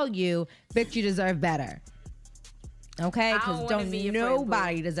can tell you, bitch, you deserve better. Okay? Because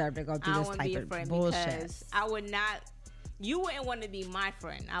nobody deserve to go through this type of bullshit. I would not, you wouldn't want to be my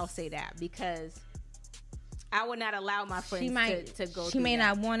friend. I'll say that because I would not allow my friends to go through She may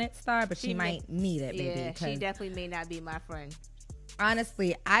not want it, Star, but she might need it, baby. Yeah, she definitely may not be my friend.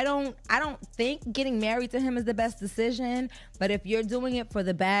 Honestly, I don't think getting married to him is the best decision. But if you're doing it for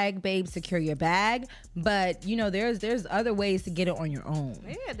the bag, babe, secure your bag. But you know, there's other ways to get it on your own.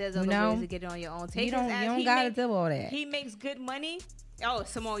 Yeah, there's other ways to get it on your own. You don't gotta do all that. He makes good money. Oh,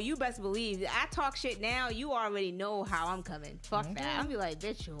 Simone, you best believe I talk shit now. You already know how I'm coming. Fuck that. I'll be like,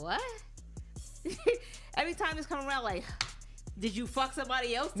 bitch, what? Every time it's coming around, like, did you fuck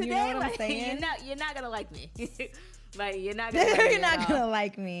somebody else today? You know what like, I'm saying? You're not gonna like me. Like, you're not gonna like me. You're not gonna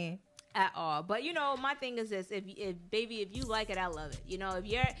like me at all. But you know, my thing is this: if you like it, I love it. You know,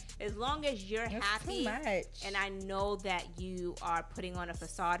 as long as you're happy, and I know that you are putting on a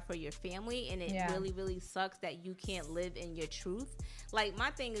facade for your family, and it really, really sucks that you can't live in your truth. Like,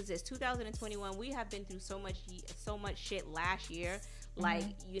 my thing is this: 2021, we have been through so much shit last year. Like,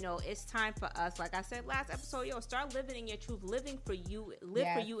 you know, it's time for us, like I said last episode, start living in your truth, living for you,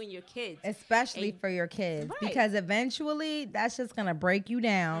 for you and your kids. Especially for your kids. Right. Because eventually that's just going to break you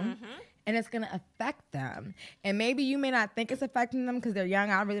down. And it's going to affect them. And maybe you may not think it's affecting them because they're young.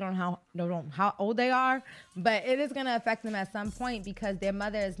 I really don't know how old they are. But it is going to affect them at some point because their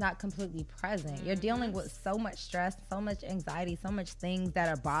mother is not completely present. You're dealing with so much stress, so much anxiety, so much things that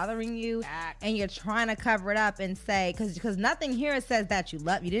are bothering you. And you're trying to cover it up and say, because nothing here says that you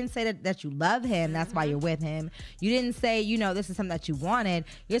didn't say that you love him. That's why you're with him. You didn't say, you know, this is something that you wanted.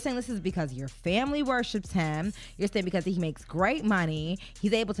 You're saying this is because your family worships him. You're saying because he makes great money.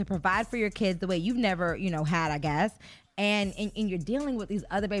 He's able to provide for your kids the way you've never, had, I guess. And you're dealing with these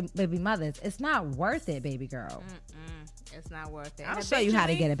other baby mothers. It's not worth it, baby girl. It's not worth it. I'll show you how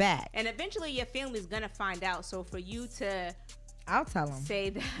to get it back. And eventually your family's going to find out. So for you to... I'll tell them.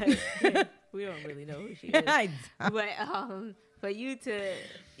 Say that... we don't really know who she is. But for you to,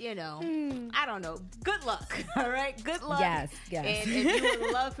 I don't know. Good luck. All right? Good luck. Yes. And if you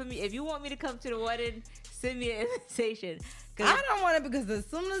would love for me... If you want me to come to the wedding, send me an invitation. I don't want it because as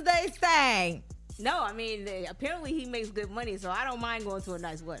soon as they say... No, I mean, apparently he makes good money, so I don't mind going to a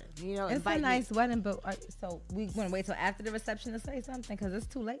nice wedding. It's a nice wedding, but so we want to wait till after the reception to say something because it's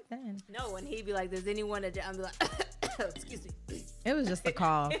too late then. No, and he'd be like, "Does anyone?" I'm like, "Excuse me." It was just a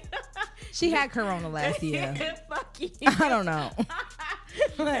call. She had corona last year. Fuck you. I don't know.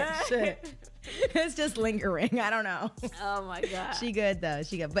 Shit. It's just lingering. I don't know. Oh my god. She good though.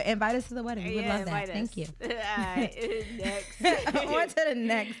 She good. But invite us to the wedding. We would love that. Thank you. All right.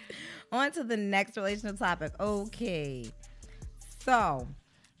 Next. On to the next relational topic. Okay. So,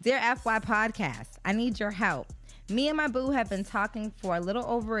 dear FY Podcast, I need your help. Me and my boo have been talking for a little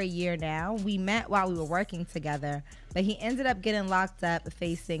over a year now. We met while we were working together, but he ended up getting locked up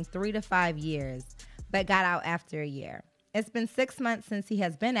facing 3 to 5 years, but got out after a year. It's been 6 months since he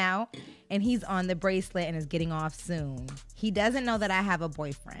has been out, and he's on the bracelet and is getting off soon. He doesn't know that I have a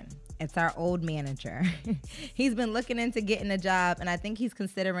boyfriend. It's our old manager. He's been looking into getting a job, and I think he's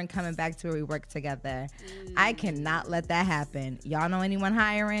considering coming back to where we work together. I cannot let that happen. Y'all know anyone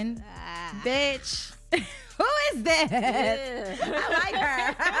hiring? Bitch. Who is this? I like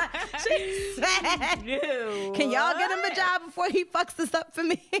her. She said, can y'all get him a job before he fucks this up for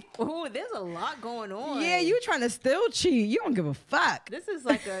me? Ooh, there's a lot going on. Yeah, you trying to still cheat. You don't give a fuck. This is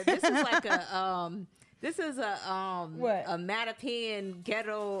a Mattapan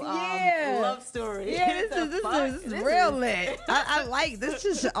ghetto love story. Yeah, this is real lit. I like this.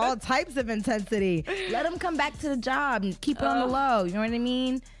 Is all types of intensity. Let them come back to the job and keep it on the low. You know what I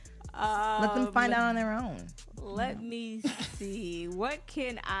mean? Let them find out on their own. Let me see. What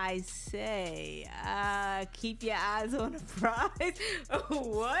can I say? Keep your eyes on the prize.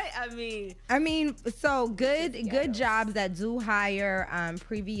 What? I mean, so good jobs that do hire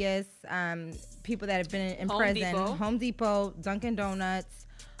previous people that have been in prison. Home Depot, Dunkin' Donuts,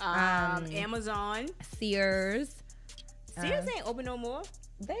 Amazon, Sears. Sears ain't open no more.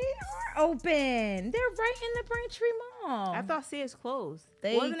 They are open. They're right in the Braintree Mall. I thought Sears closed.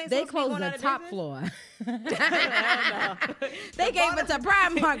 They closed the top floor. They gave it to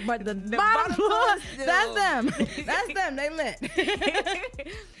Primark, but the bottom floor, that's them. That's them. They lit.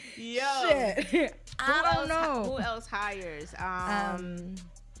 Yo. Shit. I don't know. Who else hires?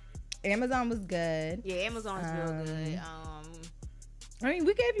 Amazon was good. Yeah, Amazon's real good. I mean,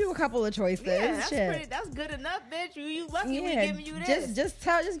 we gave you a couple of choices. Yeah, that's good enough, bitch. You lucky we giving you this. Just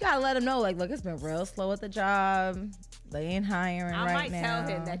gotta let them know, like, look, it's been real slow at the job. They ain't hiring right now. I might tell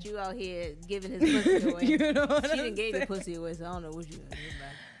him that you out here giving his pussy away. You know what she done gave the pussy away, so I don't know what you gonna do about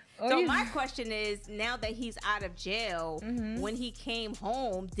it. So my question is, now that he's out of jail, when he came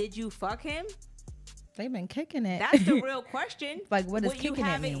home, did you fuck him? They've been kicking it. That's the real question. Like, what does kicking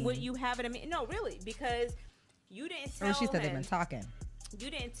it mean? Would you have it? No, really, because you didn't tell him. She said they've been talking. You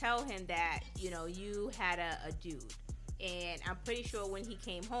didn't tell him that, you know, you had a dude. And I'm pretty sure when he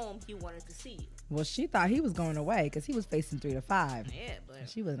came home, he wanted to see you. Well, she thought he was going away because he was facing 3 to 5. Yeah, but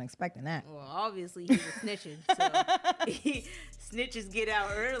she wasn't expecting that. Well, obviously he was snitching, so snitches get out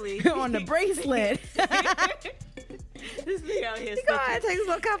early on the bracelet. This nigga out here. He go ahead, take a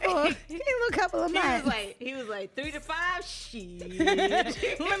little couple of months. He was like 3 to 5. Shit.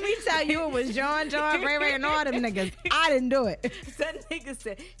 Let me tell you, it was John, Ray Ray, and all them niggas. I didn't do it. That nigga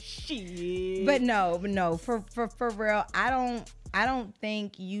said shit. But no, for real, I don't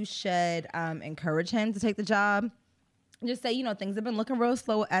think you should encourage him to take the job. Just say, you know, things have been looking real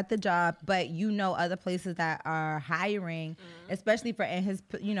slow at the job, but you know other places that are hiring, especially for in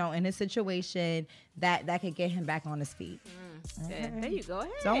his situation that could get him back on his feet. Okay. There you go.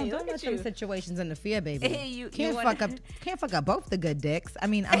 Hey, don't let them situations interfere, baby. Hey, can't fuck up both the good dicks. I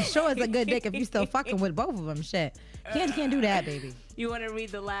mean, I'm sure it's a good dick if you still fucking with both of them. Shit, can't do that, baby. You want to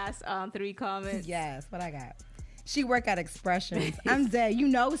read the last 3 comments? Yes. What I got? She work at Expressions. I'm dead. You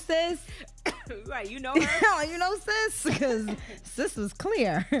know, sis. Right, you know her. Oh, you know, sis, because sis was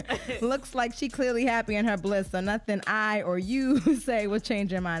clear. Looks like she clearly happy in her bliss. So nothing I or you say will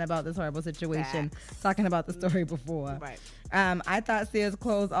change your mind about this horrible situation. Facts. Talking about the story before. Right. I thought Sears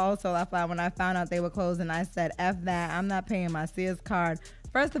closed also. I thought when I found out they were closing, I said, F that. I'm not paying my Sears card.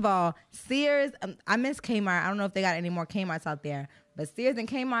 First of all, Sears, I miss Kmart. I don't know if they got any more Kmarts out there. But Sears and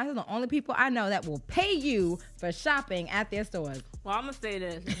Kmart are the only people I know that will pay you for shopping at their stores. Well, I'm going to say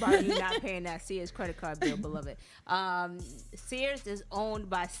this about you not paying that Sears credit card bill, beloved. Sears is owned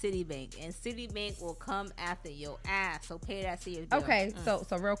by Citibank, and Citibank will come after your ass. So pay that Sears bill. Okay, so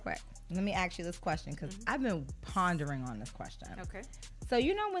real quick, let me ask you this question because I've been pondering on this question. Okay. So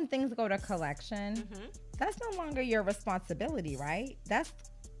you know when things go to collection, that's no longer your responsibility, right? That's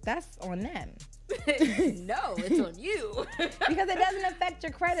on them. No, it's on you. Because it doesn't affect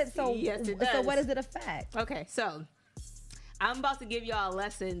your credit. So yes, it does. So what does it affect? Okay, so I'm about to give y'all a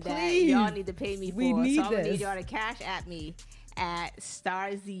lesson that y'all need to pay me for. So I'm gonna need y'all to cash at me at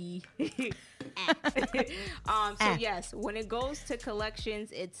StarZ. So yes, when it goes to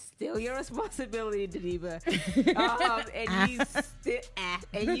collections, it's still your responsibility, Daniva.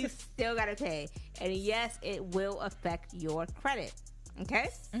 And you still gotta pay. And yes, it will affect your credit. Okay.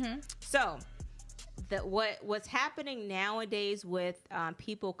 So what's happening nowadays with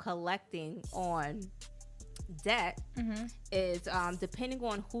people collecting on debt is depending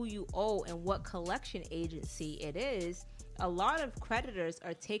on who you owe and what collection agency it is, a lot of creditors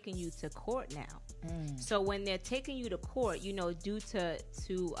are taking you to court now. So when they're taking you to court, you know, due to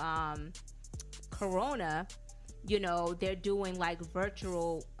Corona, you know, they're doing like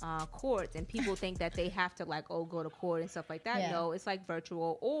virtual courts, and people think that they have to like, go to court and stuff like that. Yeah. No, it's like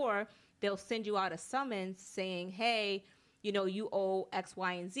virtual, or they'll send you out a summons saying, hey, you know, you owe X,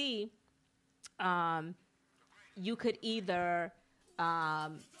 Y, and Z. You could either,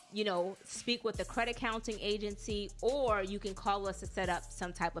 you know, speak with the credit counting agency, or you can call us to set up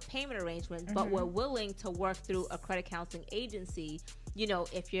some type of payment arrangement. But we're willing to work through a credit counting agency, you know,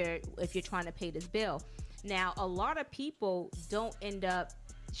 if you're trying to pay this bill. Now, a lot of people don't end up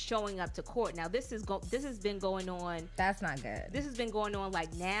showing up to court. Now, this has been going on. That's not good. This has been going on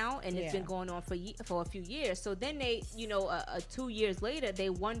like now, and it's been going on for a few years. So then they, you know, 2 years later,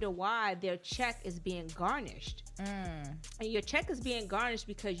 they wonder why their check is being garnished. And your check is being garnished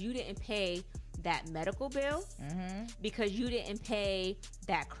because you didn't pay that medical bill, because you didn't pay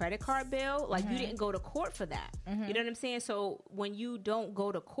that credit card bill. Like you didn't go to court for that. You know what I'm saying? So when you don't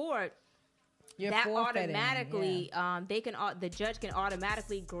go to court, that automatically, the judge can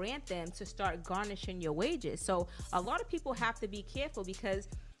automatically grant them to start garnishing your wages. So a lot of people have to be careful because,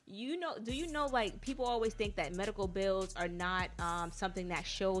 you know, do you know, like, people always think that medical bills are not something that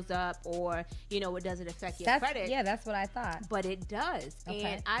shows up, or, you know, it doesn't affect your credit. Yeah, that's what I thought. But it does. Okay.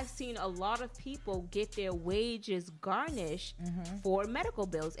 And I've seen a lot of people get their wages garnished for medical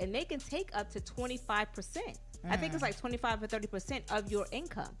bills, and they can take up to 25%. I think it's like 25 or 30% of your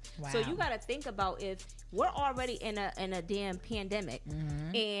income. Wow. So you got to think about, if we're already in a damn pandemic,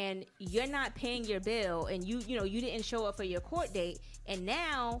 and you're not paying your bill, and you know you didn't show up for your court date, and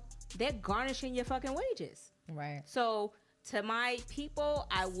now they're garnishing your fucking wages. Right. So to my people,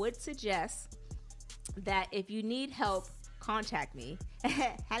 I would suggest that if you need help, contact me.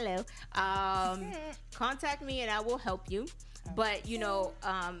 Hello. Contact me and I will help you. But, you know,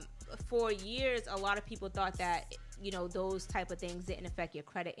 for years, a lot of people thought that, you know, those type of things didn't affect your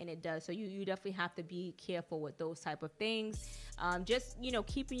credit, and it does. So you definitely have to be careful with those type of things. Just, you know,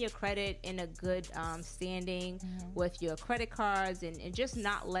 keeping your credit in a good standing with your credit cards, and just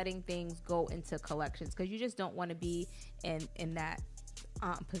not letting things go into collections, because you just don't want to be in that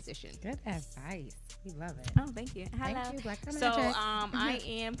position. Good advice. We love it. Oh, thank you. Hello. Thank you, Black Girl So Magic. I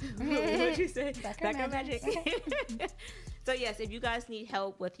am. What'd you say? Black Girl Magic. So yes, if you guys need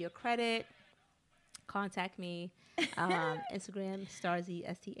help with your credit, contact me. Instagram Starzy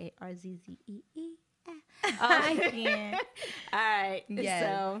STARZZEE. I can't. All right. Yes.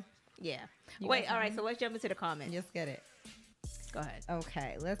 So yeah. Wait. All right. So let's jump into the comments. Just get it. Go ahead.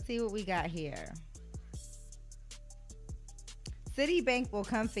 Okay. Let's see what we got here. Citibank will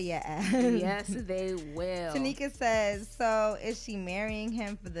come for your ass. Yes, they will. Tanika says, so is she marrying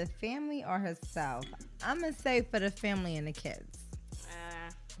him for the family or herself? I'm going to say for the family and the kids.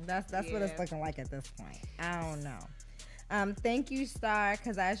 That's what it's looking like at this point. I don't know. Thank you, Star,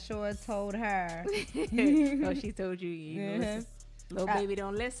 because I sure told her. Oh, she told you. Little baby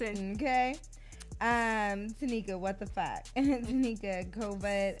don't listen. Okay. Tanika, what the fuck? Tanika,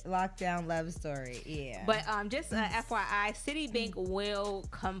 COVID lockdown love story. Yeah. But just FYI, Citibank will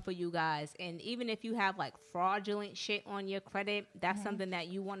come for you guys. And even if you have like fraudulent shit on your credit, that's something that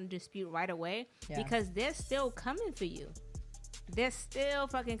you want to dispute right away, because they're still coming for you. They're still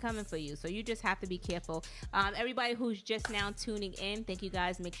fucking coming for you. So you just have to be careful. Everybody who's just now tuning in, thank you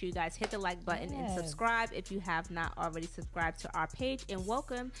guys. Make sure you guys hit the like button and subscribe if you have not already subscribed to our page. And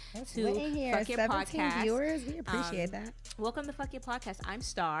welcome to Fuck Your Podcast. Viewers. We appreciate that. Welcome to Fuck Your Podcast. I'm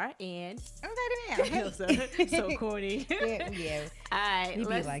Star, and I'm Hey. so corny. Yeah. All right, We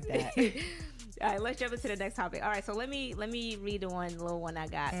be like that. All right, let's jump into the next topic. All right, so let me read the little one I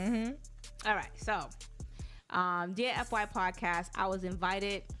got. All right, so dear FY Podcast, I was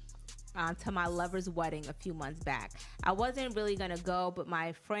invited to my lover's wedding a few months back. I wasn't really gonna go, but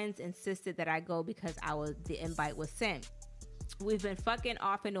my friends insisted that I go because the invite was sent. We've been fucking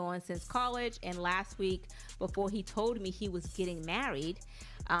off and on since college, and last week, before he told me he was getting married,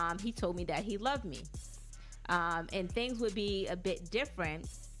 he told me that he loved me, and things would be a bit different.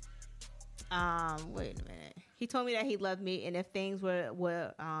 Wait a minute. He told me that he loved me, and if things were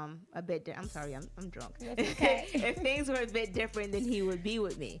a bit I'm sorry, I'm drunk. Okay. If things were a bit different, then he would be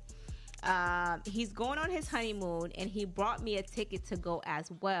with me. He's going on his honeymoon, and he brought me a ticket to go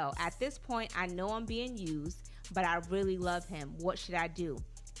as well. At this point, I know I'm being used, but I really love him. What should I do?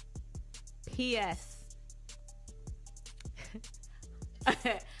 P.S.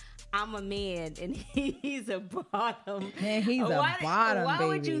 I'm a man and he's a bottom. Man, he's a bottom, why baby.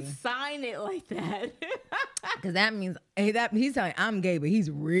 would you sign it like that? Because that means he's telling I'm gay, but he's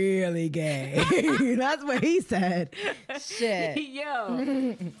really gay. That's what he said. Shit.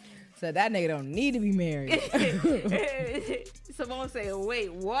 Yo. So that nigga don't need to be married. Someone say,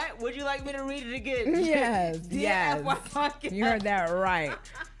 wait, what? Would you like me to read it again? Yes. Yeah, yes. You heard that right.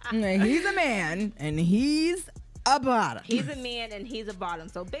 He's a man and he's a bottom. He's a man and he's a bottom.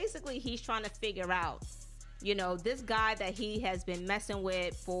 So basically he's trying to figure out, you know, this guy that he has been messing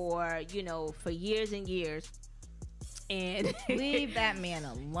with for years and years. And leave that man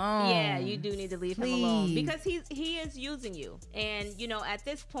alone. Yeah, you do need to leave him alone, because he is using you. And, you know, at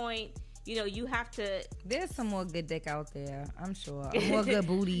this point, you know, you have to. There's some more good dick out there, I'm sure. More good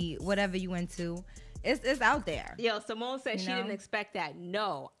booty, whatever you into. It's out there. Yo, Simone said she didn't expect that.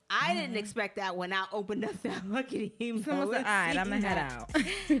 No, I didn't expect that when I opened up that fucking email. Someone said, all right, I'm going to head out.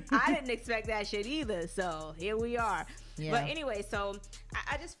 I didn't expect that shit either. So here we are. Yeah. But anyway, so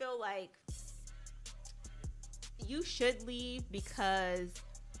I just feel like you should leave, because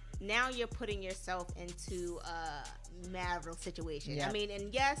now you're putting yourself into a marital situation. Yep. I mean,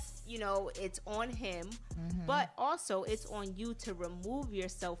 and yes, you know, it's on him, but also it's on you to remove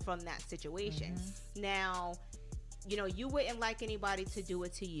yourself from that situation. Now, you know, you wouldn't like anybody to do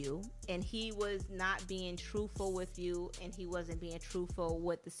it to you, and he was not being truthful with you, and he wasn't being truthful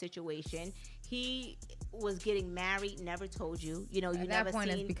with the situation. He was getting married, never told you. You know, you never seen. At that point,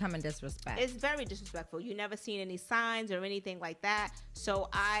 it's becoming disrespect. It's very disrespectful. You never seen any signs or anything like that. So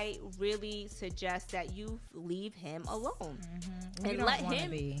I really suggest that you leave him alone and let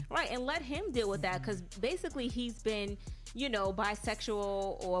him and let him deal with that, because basically he's been, you know,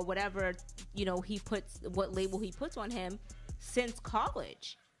 bisexual or whatever, you know, what label he puts on him since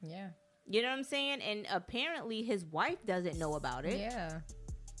college. Yeah. You know what I'm saying? And apparently his wife doesn't know about it. Yeah.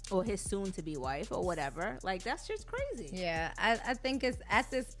 or his soon-to-be wife or whatever. Like, that's just crazy. Yeah, I think it's at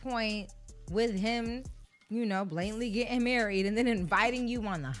this point with him, you know, blatantly getting married and then inviting you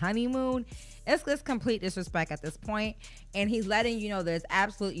on the honeymoon. It's complete disrespect at this point. And he's letting you know there's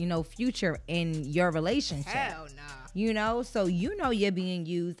absolutely no future in your relationship. Hell no. You know, so you know you're being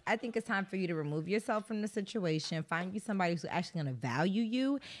used. I think it's time for you to remove yourself from the situation. Find you somebody who's actually going to value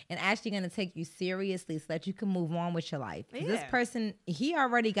you and actually going to take you seriously so that you can move on with your life. Yeah. This person, he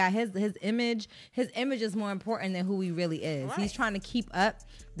already got his image. His image is more important than who he really is. Right. He's trying to keep up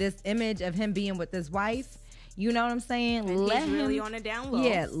this image of him being with his wife. You know what I'm saying? And he's really on the down low.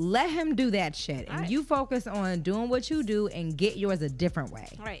 Yeah, let him do that shit. Right. And you focus on doing what you do and get yours a different way.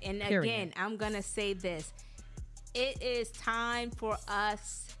 Right. And Period. again, I'm going to say this. It is time for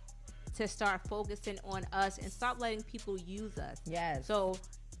us to start focusing on us and stop letting people use us. Yes. So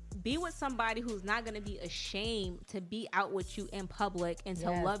be with somebody who's not going to be ashamed to be out with you in public and to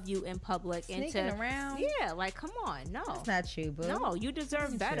love you in public. Sneaking and to around. Yeah, like, come on. No. That's not you, boo. No, you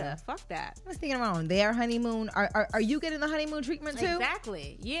deserve better. True. Fuck that. I'm sneaking around on their honeymoon. Are you getting the honeymoon treatment too?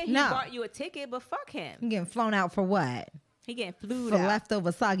 Exactly. Yeah, he No. bought you a ticket, but fuck him. You getting flown out for what? He getting flued For out.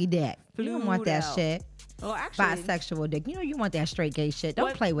 leftover soggy dick. You don't want Flued that out. shit. Well, actually, Bisexual dick. You know you want that straight gay shit. Don't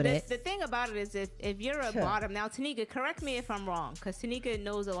But play with the, it. The thing about it is, if you're a Sure. bottom, now Tanika, correct me if I'm wrong, because Tanika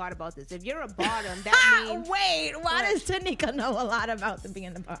knows a lot about this. If you're a bottom, that means Wait, why What? does Tanika know a lot about the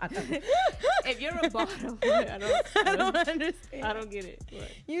being the bottom? if you're a bottom, I don't understand. I don't get it. What?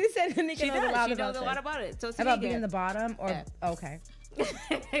 You said Tanika She knows a does. lot She about knows a this. lot about it. So Tanika, About being the bottom, or Yeah. okay.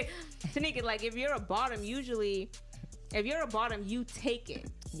 Tanika, like if you're a bottom, usually, if you're a bottom, you take it.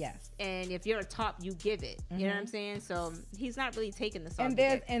 Yes. And if you're a top, you give it. You know what I'm saying? So he's not really taking the soggy And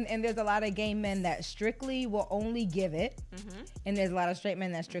there's dick. and there's a lot of gay men that strictly will only give it, and there's a lot of straight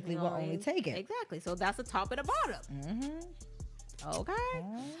men that strictly will only take it. Exactly. So that's the top and the bottom. Mm-hmm. Okay.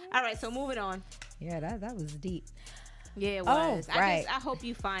 All right. So moving on. Yeah, that was deep. Yeah, it Oh, was. right. I hope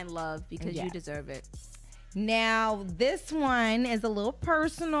you find love because Yeah. you deserve it. Now this one is a little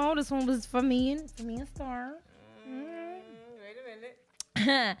personal. This one was for me and Star. Wait a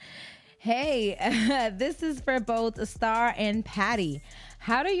minute. Hey, this is for both Star and Patty.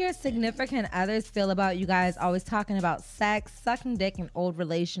 How do your significant others feel about you guys always talking about sex, sucking dick, and old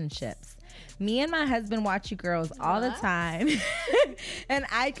relationships? Me and my husband watch you girls all the time, and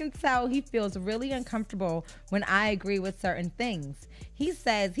I can tell he feels really uncomfortable when I agree with certain things. He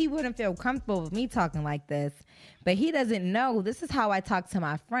says he wouldn't feel comfortable with me talking like this, but he doesn't know this is how I talk to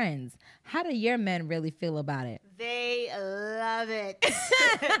my friends. How do your men really feel about it? They love it.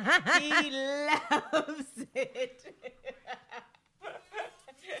 He loves it.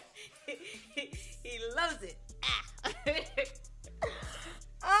 he loves it.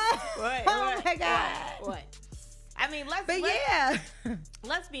 Oh my God. What? I mean,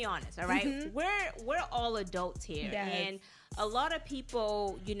 let's be honest, all right? We're all adults here, Yes. and a lot of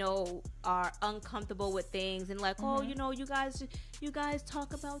people, you know, are uncomfortable with things and like, oh, you know, you guys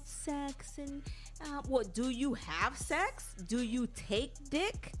talk about sex and what? Do you have sex? Do you take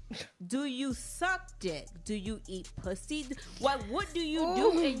dick? Do you suck dick? Do you eat pussy? What do you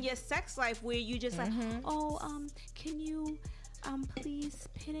do in your sex life where you just like, oh, can you please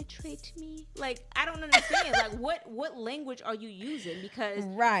penetrate me? Like, I don't understand. Like, what language are you using? Because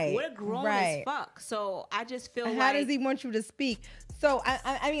we're grown as fuck. So I just feel how does he want you to speak? So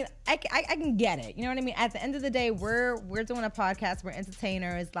I mean, I can get it. You know what I mean? At the end of the day, we're doing a podcast. We're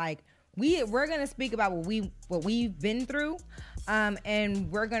entertainers. Like we're gonna speak about what we've been through, and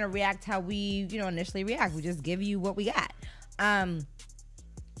we're gonna react how we initially react. We just give you what we got.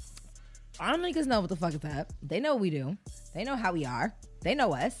 Our niggas know what the fuck is up. They know what we do. They know how we are. They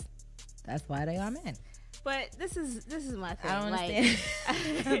know us. That's why they are men. But this is my thing. I don't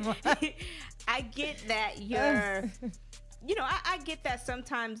understand. Like, I get that you're, you know, I get that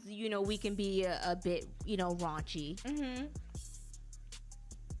sometimes, you know, we can be a bit, you know, raunchy. Mm-hmm.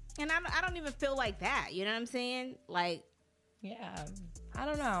 And I don't even feel like that. You know what I'm saying? Like, Yeah. I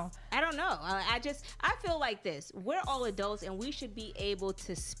don't know. I feel like this. We're all adults and we should be able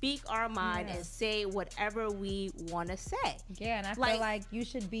to speak our mind and say whatever we want to say. Yeah, and I feel like you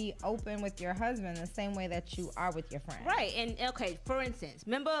should be open with your husband the same way that you are with your friend. Right. And okay, for instance,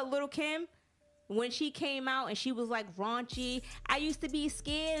 remember Little Kim? When she came out and she was like raunchy, I used to be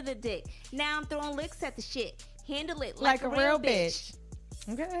scared of the dick. Now I'm throwing licks at the shit. Handle it like a real bitch.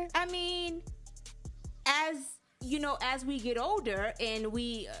 Okay. I mean, as you know, as we get older and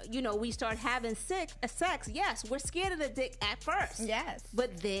we, you know, we start having sex, yes, we're scared of the dick at first. Yes.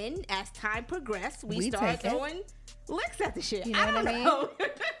 But then as time progressed, we start take it. throwing licks at the shit. You know I what don't I mean? know.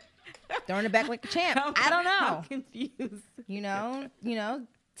 Throwing it back like a champ. I don't know. I'm confused. You know,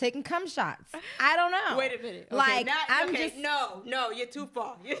 taking cum shots. I don't know. Wait a minute. Okay, Like, now, I'm just... No, you're too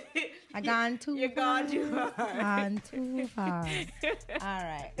far. I gone too You're far. gone too far. Gone too far. All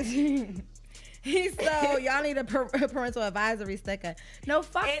right. So y'all need a parental advisory sticker. No,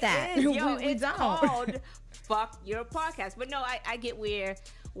 fuck that. Is. Yo, we it's don't. called Fuck Your Podcast. But no, I get where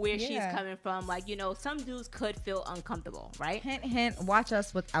she's Yeah. coming from. Like, you know, some dudes could feel uncomfortable, right? Hint, hint. Watch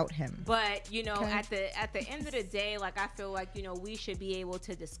us without him. But, you know, Okay. at the end of the day, like, I feel like, you know, we should be able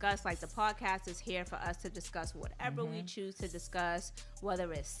to discuss, like, the podcast is here for us to discuss whatever we choose to discuss,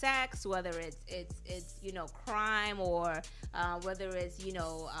 whether it's sex, whether it's you know, crime, or whether it's, you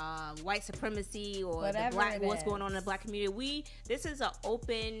know, white supremacy, or Whatever what's it going is. on in the black community. This is an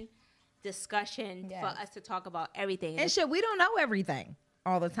open discussion for Yes. us to talk about everything. And shit, we don't know everything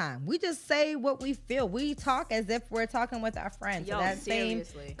all the time. We just say what we feel. We talk as if we're talking with our friends. Yo, so that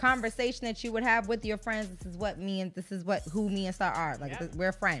seriously. same conversation that you would have with your friends, this is what me and who me and Star are. Like, Yep.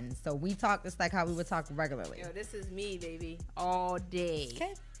 we're friends. So we talk just like how we would talk regularly. Yo, this is me, baby, all day.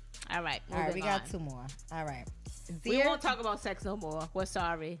 Okay. All right. All right, moving we got on. 2 more. All right. We Dear- won't talk about sex no more. We're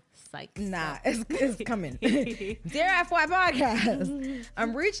sorry. Psych. Nah, it's coming. Dear FY Podcast,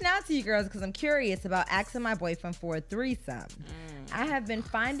 I'm reaching out to you girls because I'm curious about asking my boyfriend for a threesome. I have been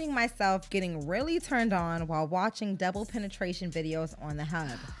finding myself getting really turned on while watching double penetration videos on the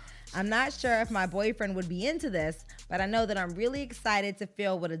hub. I'm not sure if my boyfriend would be into this, but I know that I'm really excited to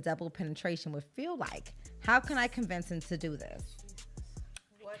feel what a double penetration would feel like. How can I convince him to do this?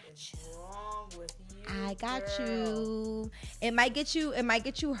 What is wrong with you? I got you. It might get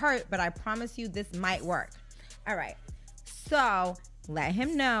you hurt, but I promise you this might work. All right. So let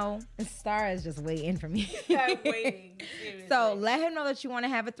him know. Star is just waiting for me. I'm waiting. Seriously. So let him know that you want to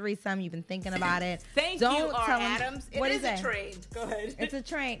have a threesome. You've been thinking about it. Thank Don't you, R. tell him- Adams. It What is is a it? train. Go ahead. It's a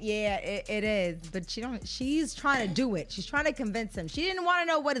train. Yeah, it is. But she's trying to do it. She's trying to convince him. She didn't want to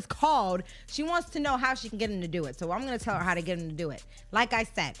know what it's called. She wants to know how she can get him to do it. So I'm going to tell her how to get him to do it. Like I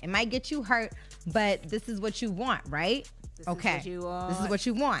said, it might get you hurt, but this is what you want, right? This is Okay. what you want. This is what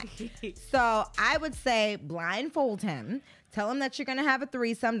you want. So I would say blindfold him. Tell him that you're going to have a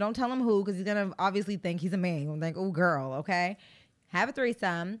threesome. Don't tell him who, because he's going to obviously think he's a man. He's going to think, oh, girl, okay? Have a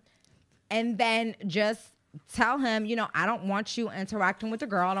threesome. And then just tell him, you know, I don't want you interacting with the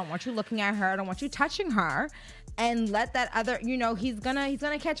girl. I don't want you looking at her. I don't want you touching her. And let that other, you know, he's gonna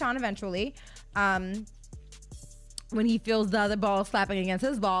catch on eventually. When he feels the other ball slapping against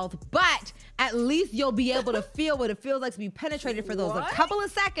his balls. But at least you'll be able to feel what it feels like to be penetrated for those What? a couple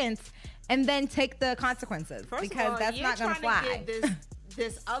of seconds, and then take the consequences. First because of all, that's you're not gonna trying fly. to give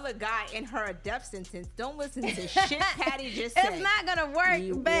this other guy in her a death sentence. Don't listen to shit Patty just said. It's not gonna work,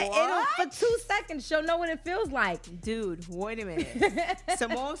 You but it'll what? for 2 seconds she'll know what it feels like. Dude, wait a minute.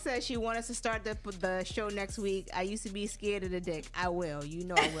 Simone says she wants us to start the show next week. I used to be scared of the dick. I will. You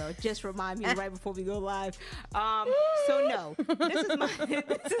know I will. Just remind me right before we go live. So no, this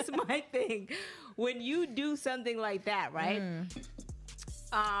is my thing. When you do something like that, right?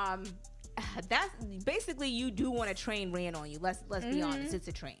 That's basically, you do want a train ran on you. Let's be honest, it's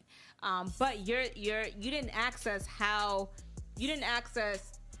a train. But you didn't access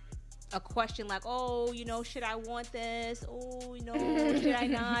a question like, oh, you know, should I want this? Oh, you know, should I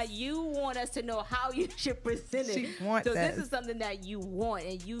not? You want us to know how you should present it. She want so this this. is something that you want,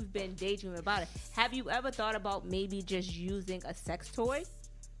 and you've been daydreaming about it. Have you ever thought about maybe just using a sex toy?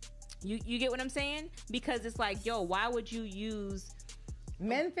 You get what I'm saying? Because it's like, yo, why would you use...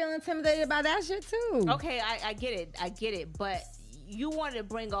 Men feel intimidated by that shit too. Okay, I get it, but you want to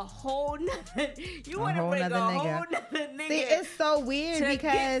bring a whole nother, whole nother nigga. nigga. See, it's so weird to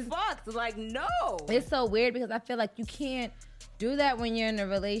because get fucked. Like, no. it's so weird because I feel like you can't do that when you're in a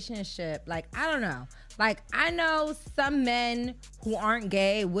relationship. Like, I don't know. Like, I know some men who aren't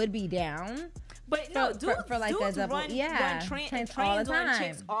gay would be down. But no, dudes, for like dudes a double, run trains trains all the on time.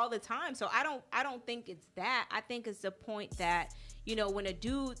 chicks all the time. So I don't think it's that. I think it's the point that, you know, when a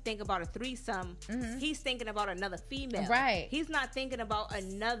dude think about a threesome, he's thinking about another female. Right. He's not thinking about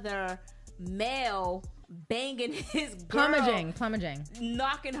another male banging his girl. Plumaging.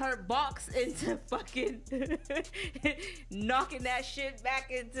 Knocking her box into fucking knocking that shit back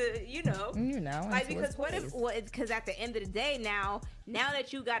into, you know, like, into because his what place. if, because at the end of the day, now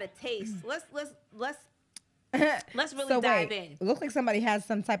that you got a taste, let's really So dive wait, in. it looks like somebody has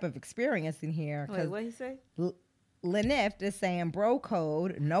some type of experience in here. Wait, what he say? Lenift is saying bro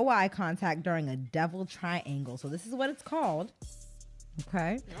code, no eye contact during a devil triangle. So this is what it's called.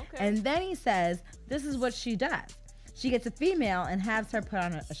 Okay. And then he says, this is what she does. she gets a female and has her put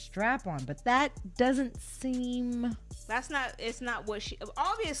on a strap on. But that doesn't seem. It's not what she.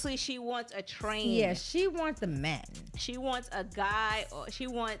 Obviously, she wants a train. Yeah, she wants the men. She wants a guy, or she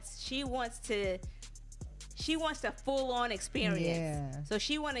wants to full on experience. Yeah. So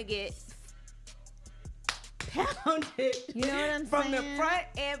she want to get pounded. You know what I'm from saying? From the front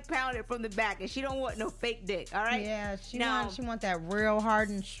and pounded from the back, and she don't want no fake dick. All right. Yeah, she want that real hard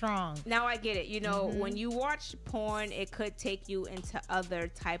and strong. Now I get it. You know, when you watch porn, it could take you into other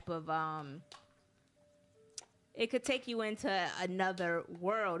type of It could take you into another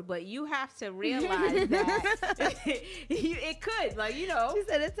world, but you have to realize that it could, like, you know. She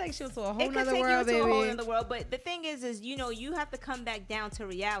said it takes you to a whole other world, baby. It could take you to a whole other world, but the thing is, you know, you have to come back down to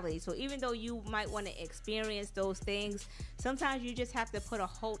reality. So even though you might want to experience those things, sometimes you just have to put a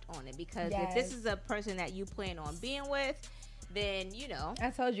halt on it, because if this is a person that you plan on being with, then, you know.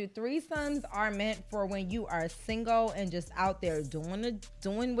 I told you, threesomes are meant for when you are single and just out there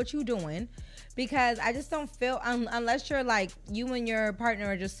doing what you're doing. Because I just don't feel, unless you're like, you and your partner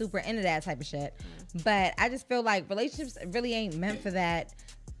are just super into that type of shit. But I just feel like relationships really ain't meant for that,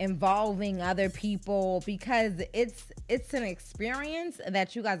 involving other people, because it's an experience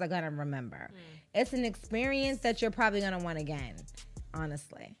that you guys are going to remember. It's an experience that you're probably going to want again,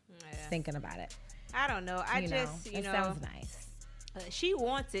 honestly, thinking about it. I don't know. It sounds nice. She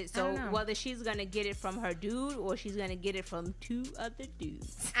wants it, so whether she's gonna get it from her dude or she's gonna get it from 2 other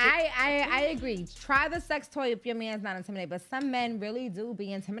dudes. I agree. Try the sex toy if your man's not intimidated, but some men really do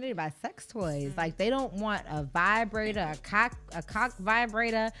be intimidated by sex toys. Like, they don't want a vibrator, a cock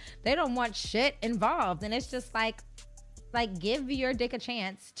vibrator. They don't want shit involved, and it's just like give your dick a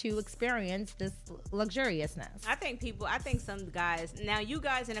chance to experience this luxuriousness. I think some guys. Now, you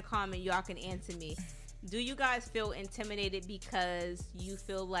guys in the comment, y'all can answer me. Do you guys feel intimidated because you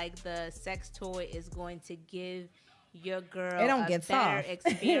feel like the sex toy is going to give your girl a better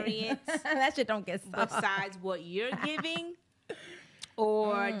experience? That shit don't get soft. Besides what you're giving?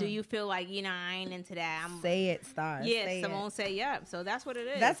 Or do you feel like, you know, I ain't into that? Say it, Star. Yeah, Simone say yep. So that's what it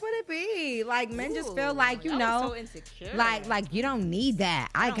is. That's what it be. Like, men just feel like, you know, so insecure. Like you don't need that.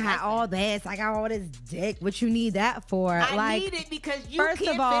 I got all this. I got all this dick. What you need that for? I need it because you can't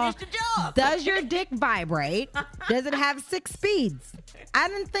finish the job. Does your dick vibrate? Does it have 6 speeds? I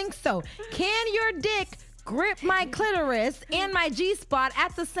didn't think so. Can your dick grip my clitoris and my G-spot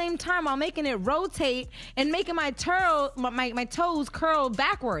at the same time while making it rotate and making my toes curl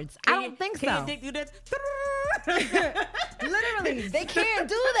backwards? I don't think so. Can your dick do that? Literally, they can't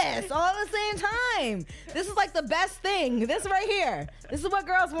do this all at the same time. This is like the best thing. This right here. This is what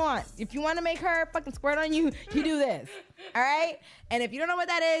girls want. If you want to make her fucking squirt on you, you do this. All right? And if you don't know what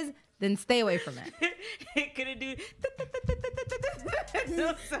that is, then stay away from it. Could it do?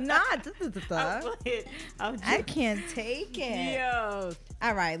 I can't take it. Yo.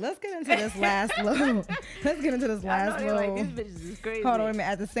 All right, let's get into this last little. Let's get into this last little. Like, this bitch is crazy. Hold on a minute.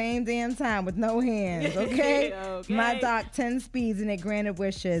 At the same damn time with no hands, okay? Okay. My doc, 10 speeds and it granted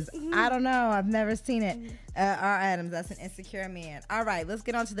wishes. I don't know. I've never seen it. R. Adams, that's an insecure man. All right, let's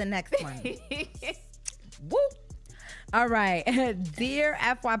get on to the next one. Whoop. All right. Dear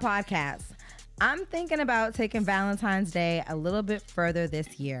FY Podcast, I'm thinking about taking Valentine's Day a little bit further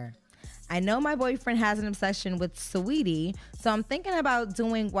this year. I know my boyfriend has an obsession with Saweetie, so I'm thinking about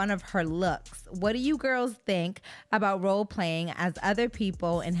doing one of her looks. What do you girls think about role playing as other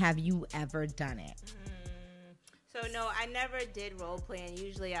people, and have you ever done it? So no, I never did role play, and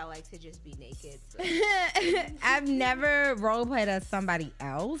usually I like to just be naked. So. I've never role played as somebody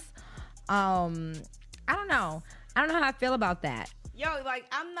else. I don't know. I don't know how I feel about that. Yo, like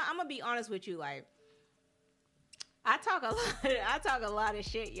I'm gonna be honest with you. Like, I talk a lot of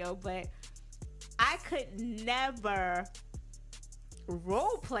shit, yo, but I could never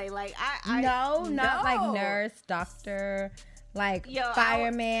role play. Like not like nurse, doctor, like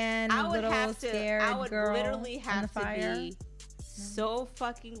fireman, I would little have to, scared I would girl literally in the have to fire. be so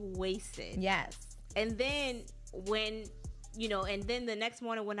fucking wasted. Yes. And then when. You know, and then the next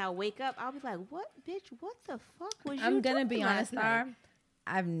morning when I wake up, I'll be like, "What, bitch? What the fuck was you?" I'm gonna be honest, Star.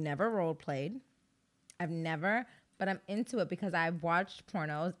 I've never role played. I've never, but I'm into it because I've watched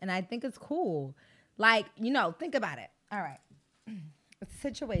pornos and I think it's cool. Like, you know, think about it. All right,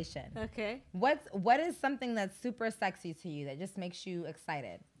 situation. Okay. What is something that's super sexy to you that just makes you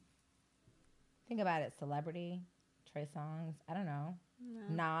excited? Think about it. Celebrity, Trey Songz. I don't know.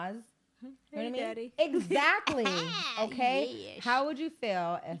 No. Nas. You know what I mean? Daddy. Exactly. Okay. Yes. How would you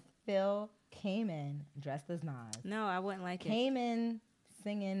feel if Phil came in dressed as Nas? No, I wouldn't like it. Came in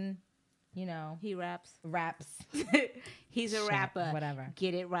singing you know, He raps. He's a rapper. Whatever.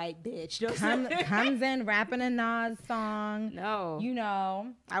 Get it right, bitch. Comes in rapping a Nas song. No. You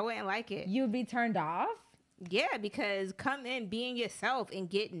know. I wouldn't like it. You'd be turned off? Yeah, because come in being yourself and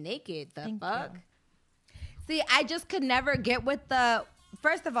get naked. Thank fuck? you. See, I just could never get with the...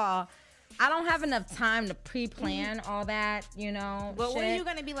 First of all, I don't have enough time to pre-plan all that, you know. But shit. when are you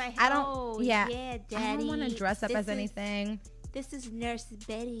going to be like, yeah, daddy. I don't want to dress up as anything. This is Nurse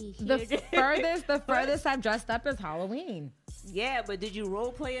Betty. The furthest I've dressed up is Halloween. Yeah, but did you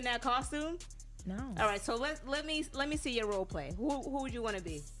role play in that costume? No. All right, so let me see your role play. Who would you want to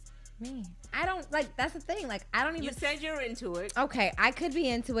be? Me. I don't like. That's the thing. Like, I don't even. You said you're into it. Okay, I could be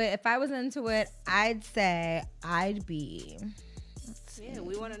into it. If I was into it, I'd say I'd be. Yeah,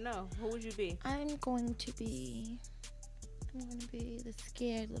 we want to know. Who would you be? I'm going to be the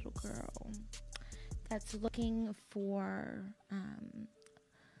scared little girl that's looking for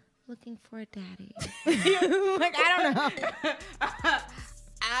a daddy. Like, I don't know.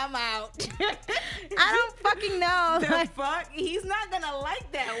 I'm out. I don't fucking know. The fuck? He's not gonna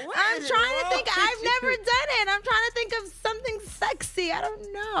like that. I'm trying to think. I've never done it. I'm trying to think of something sexy. I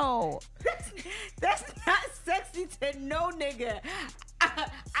don't know. That's not sexy to no nigga.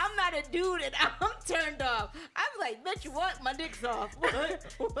 I'm not a dude and I'm turned off. I'm like, bitch, what? My dick's off. What?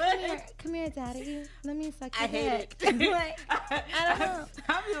 Come here, daddy. Let me suck your I hate dick. it. Like, I don't know.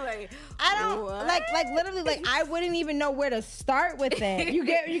 I'll be like, I don't what? like literally like I wouldn't even know where to start with it. You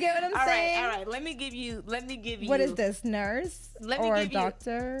get what I'm saying? All right. Let me give you. What is this, nurse? Let me or give you-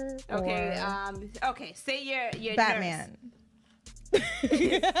 doctor? Okay. Or Okay. Say you're Batman.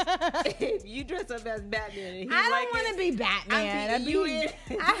 If you dress up as Batman, and I don't want to be Batman. I'd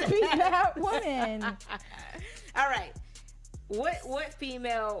be Batwoman. All right. What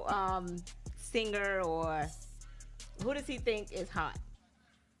female singer or who does he think is hot?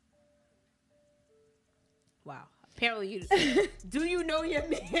 Wow. Apparently you do you know your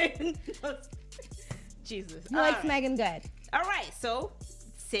man? Jesus. He likes Megan Good. All right. So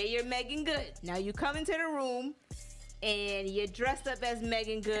say you're Megan Good. Now you come into the room and you're dressed up as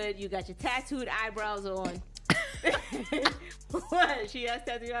Megan Good. You got your tattooed eyebrows on. What? She has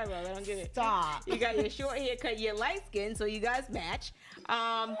tattooed eyebrows. I don't get it. Stop. You got your short haircut. You're light skinned, so you guys match.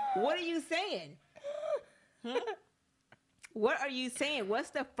 What are you saying? What are you saying? What's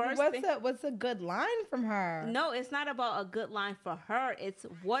the first thing? What's a good line from her? No, it's not about a good line for her. It's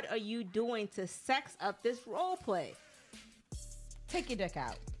what are you doing to sex up this role play? Take your dick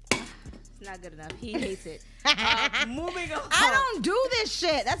out. It's not good enough. He hates it. Moving on. I don't do this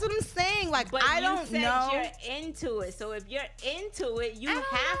shit. That's what I'm saying. Like, But I you don't said know. You're into it. So if you're into it, you I don't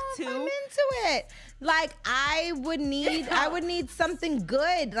have know if to. I'm into it. Like, I would need something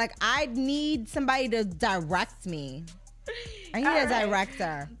good. Like, I'd need somebody to direct me. I need a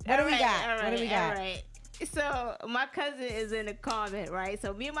director. What do we got? What do we got? All right. So my cousin is in a comment, right?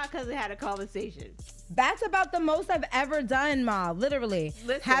 So me and my cousin had a conversation. That's about the most I've ever done, Ma. Literally.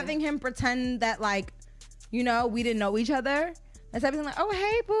 Listen. Having him pretend that, like, you know, we didn't know each other. That's everything like, oh,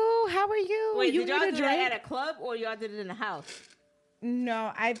 hey, boo, how are you? Wait, you did y'all need do a drink? that at a club or y'all did it in the house?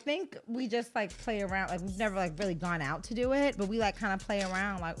 No, I think we just like play around. Like we've never like really gone out to do it, but we like kind of play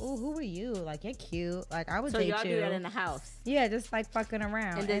around. Like, oh, who are you? Like you're cute. Like I would So date y'all you. do that in the house. Yeah, just like fucking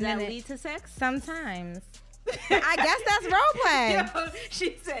around. And does then that lead to sex? Sometimes. I guess that's role play. Yo,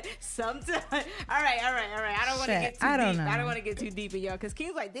 she said sometimes. All right. I don't want to get too I don't deep. know. I don't want to get too deep in y'all because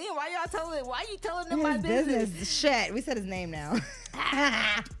King's like, damn, why you telling them His my business? Shit, we said his name now.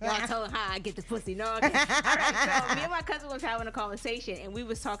 Y'all telling how I get the pussy. No, okay. All right, so me and my cousin was having a conversation and we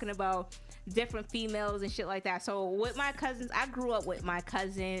was talking about different females and shit like that. So with my cousins, I grew up with my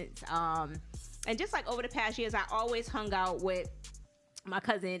cousins. And just like over the past years, I always hung out with my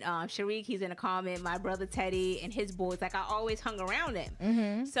cousin Sharik, he's in a comment, my brother Teddy and his boys. Like I always hung around them.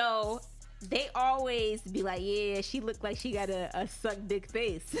 Mm-hmm. So they always be like, yeah, she looked like she got a suck dick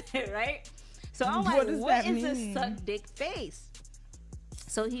face, right? So I'm like, what is a suck dick face?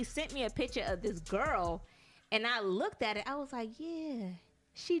 So he sent me a picture of this girl and I looked at it. I was like, yeah,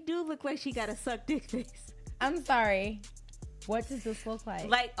 she do look like she got a suck dick face. I'm sorry. What does this look like?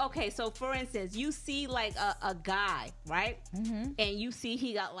 Like, okay, so for instance, you see like a guy, right? Mm-hmm. And you see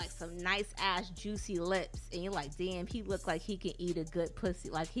he got like some nice ass juicy lips. And you're like, damn, he look like he can eat a good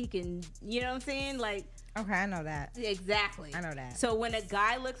pussy. Like he can, you know what I'm saying? Like, okay, I know that. Exactly. I know that. So when a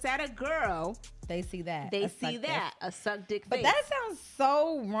guy looks at a girl, They see that. They see that. A suck dick face. But that sounds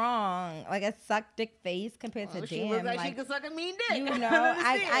so wrong. Like a suck dick face compared to she damn. looks like she can suck a mean dick. You know,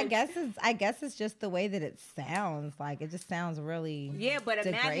 I guess it's just the way that it sounds. Like it just sounds really but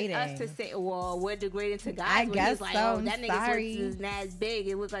degrading. imagine us to say, well, we're degrading to guys. I when guess he's like, so. Oh, that nigga's his nads big.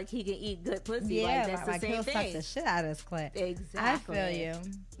 It looks like he can eat good pussy. Yeah, like, that's like the he'll same suck thing. the shit out of his clit. Exactly. I feel you.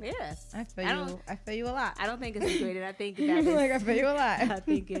 Yeah. I feel you a lot. I don't think it's degrading. I think that is, like I feel you a lot. I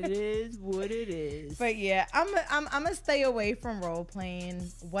think it is what it is. But yeah, I'm gonna stay away from role playing.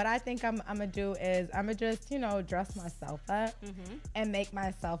 What I think I'm gonna do is I'm gonna just dress myself up and make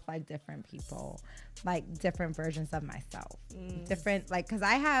myself like different people, like different versions of myself, different because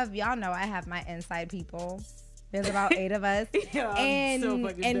I have I have my inside people. There's about 8 of us,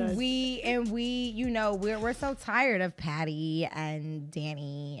 and we we're so tired of Patty and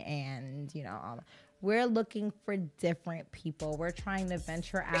Danny and we're looking for different people. We're trying to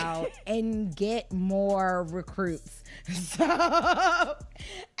venture out and get more recruits. So at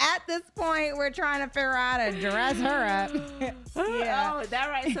this point, we're trying to figure out how to dress her up. Oh, that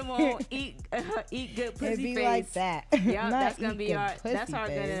right, Simone. Eat good pussy It'd be face. like that. Yeah, that's gonna be our. That's our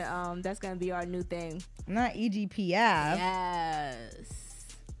that's gonna be our new thing. Not EGPF. Yes.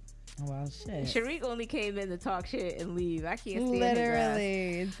 Well, shit. Sharik only came in to talk shit and leave. I can't stand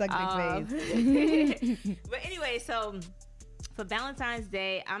literally. It's like the face. But anyway, so for Valentine's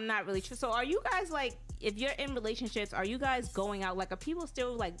Day, I'm not really sure. So are you guys like, if you're in relationships, are you guys going out? Like, are people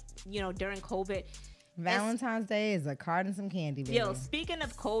still like, during COVID? Valentine's Day is a card and some candy, baby. Yo, speaking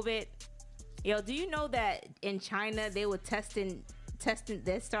of COVID, do you know that in China they were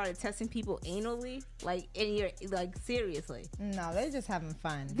they started testing people anally, like seriously? No, they're just having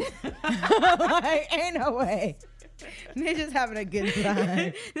fun. Like, ain't no way. They're just having a good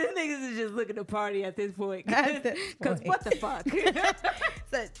time. These niggas is just looking to party at this point. Because what the fuck?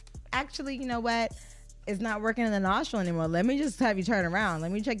 So actually, you know what? It's not working in the nostril anymore. Let me just have you turn around. Let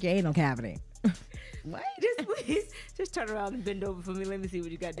me check your anal cavity. What? Just turn around and bend over for me. Let me see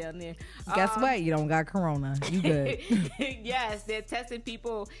what you got down there. Guess what? You don't got corona. You good. Yes, they're testing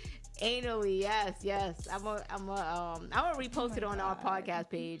people anally. Yes. I'm gonna repost it on our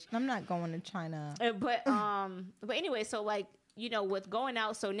podcast page. I'm not going to China. But anyway, so like, with going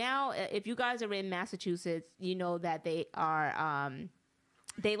out, so now if you guys are in Massachusetts, you know that they are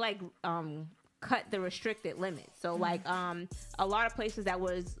cut the restricted limits. So like a lot of places that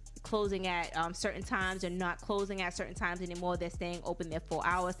was closing at certain times are not closing at certain times anymore. They're staying open their 4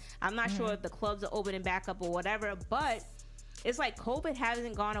 hours. I'm not sure if the clubs are opening back up or whatever, but it's like COVID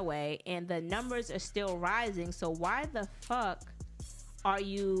hasn't gone away and the numbers are still rising. So why the fuck are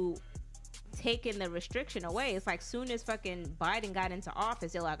you taking the restriction away? It's like soon as fucking Biden got into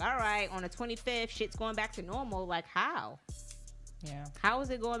office, they're like, all right, on the 25th, shit's going back to normal. Like, how? Yeah. How is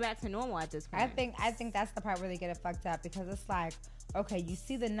it going back to normal at this point? I think that's the part where they get it fucked up, because it's like, okay, you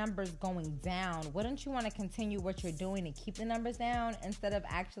see the numbers going down. Wouldn't you want to continue what you're doing and keep the numbers down instead of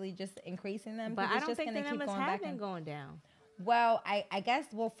actually just increasing them? But I don't think the numbers have been going down. Well, I guess,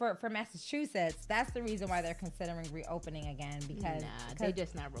 for Massachusetts, that's the reason why they're considering reopening again, because they're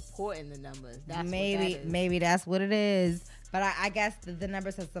just not reporting the numbers. That's maybe that's what it is. But I guess the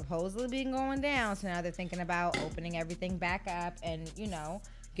numbers have supposedly been going down, so now they're thinking about opening everything back up and,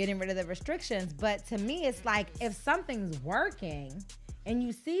 getting rid of the restrictions. But to me, it's like, if something's working and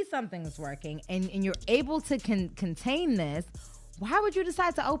you see something's working and you're able to contain this, why would you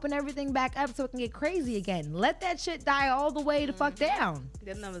decide to open everything back up so it can get crazy again? Let that shit die all the way the fuck down.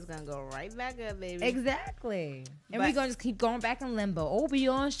 The number's gonna go right back up, baby. Exactly. And we're gonna just keep going back in limbo. Oh,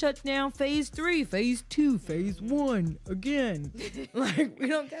 beyond shutdown, phase 3, phase 2, phase 1 again. Like, we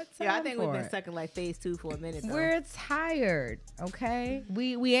don't got time. Yeah, I think we've been stuck in like phase 2 for a minute though. We're tired, okay?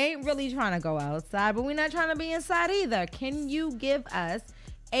 We ain't really trying to go outside, but we're not trying to be inside either. Can you give us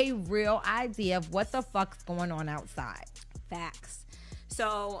a real idea of what the fuck's going on outside? Facts.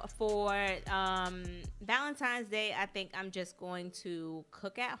 So for Valentine's Day, I think I'm just going to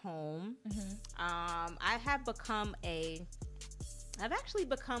cook at home. I've actually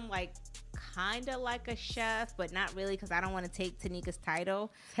become like kind of like a chef, but not really, because I don't want to take Tanika's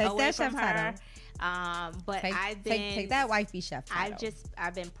title away from her. But I've been take that wifey chef title.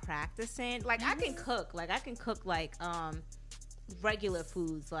 I've been practicing. Like I can cook like regular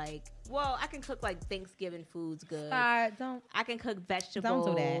foods, like, well, I can cook like Thanksgiving foods good. I can cook vegetables.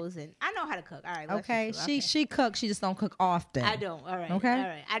 Don't do that. And I know how to cook. All right. Okay. She cooks. She just don't cook often. I don't. All right. Okay. All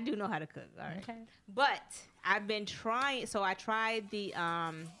right. I do know how to cook. All right. Okay. But I've been trying. So I tried the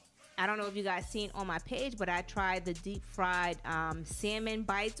I don't know if you guys seen on my page, but I tried the deep fried salmon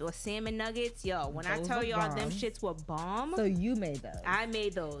bites or salmon nuggets. Yo, when I tell y'all them shits were bomb. So you made those? I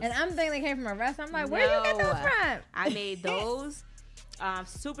made those. And I'm thinking they came from a restaurant. I'm like, where you get those from? I made those.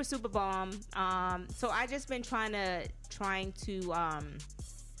 Super, super bomb. So I just been trying to try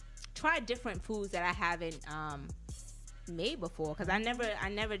different foods that I haven't made before, because I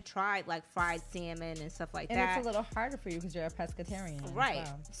never tried like fried salmon and stuff like that. And it's a little harder for you because you're a pescatarian, right?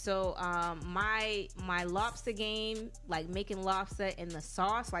 So my lobster game, like making lobster in the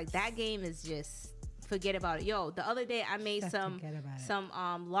sauce, like that game is just forget about it. Yo, the other day I made some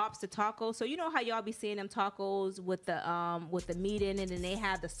lobster tacos. So you know how y'all be seeing them tacos with the meat in it and they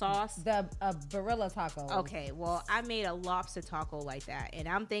have the sauce, the Barilla taco. Okay, well I made a lobster taco like that, and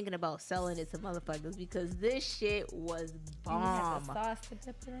I'm thinking about selling it to motherfuckers because this shit was bomb. You had the sauce to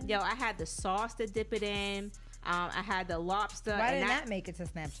dip it in? Yo, I had the sauce to dip it in. I had the lobster. Why didn't that make it to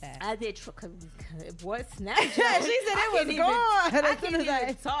Snapchat? I did. What Snapchat? She said it was gone. I can't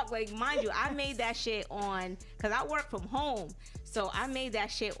even talk. Like, mind you, I made that shit on, because I work from home. So I made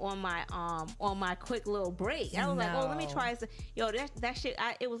that shit on my quick little break. I was like, oh, let me try this. Yo, that shit,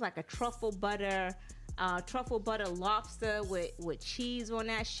 it was like a truffle butter lobster with cheese on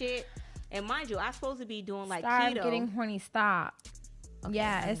that shit. And mind you, I'm supposed to be doing like keto. Stop getting horny. Stop. Okay.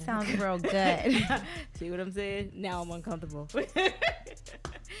 Yeah, it sounds real good. See what I'm saying? Now I'm uncomfortable. This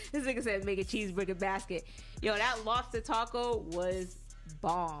nigga said make a cheeseburger basket. Yo, that lobster taco was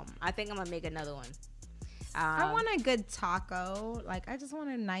bomb. I think I'm gonna make another one. I want a good taco. Like, I just want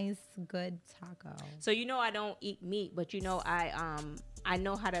a nice, good taco. So you know I don't eat meat, but you know I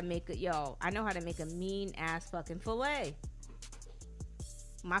know how to make I know how to make a mean ass fucking fillet.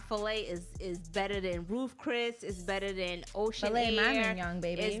 My filet is better than Roof Chris. It's better than Ocean Filet Air. my young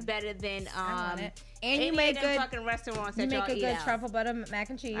baby. It's better than and you make good fucking restaurants. You that make y'all a good eat out. truffle butter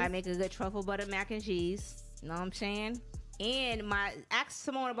mac and cheese. I make a good truffle butter mac and cheese. You know what I'm saying? And ask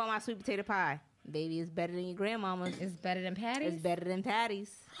Simone about my sweet potato pie. Baby, it's better than your grandmama's. It's better than Patty's. It's better than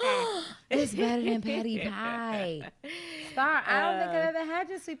Patty's. It's better than Patty pie. Star, I don't think I've ever had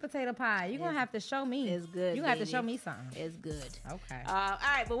your sweet potato pie. You're gonna have to show me. It's good. You have to show me something. It's good. Okay. All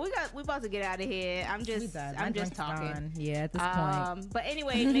right, but we about to get out of here. I'm just talking. Gone. Yeah, at this point. But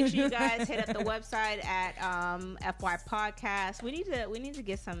anyway, make sure you guys hit up the website at FY Podcast. We need to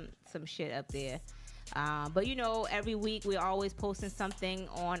get some shit up there. But you know, every week we're always posting something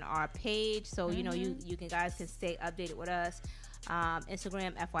on our page, so you know you guys can stay updated with us.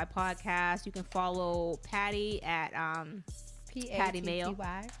 Instagram FY Podcast. You can follow Patty at Patty Mayo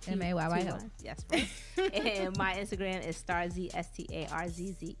MAYYO. Yes, right. And my Instagram is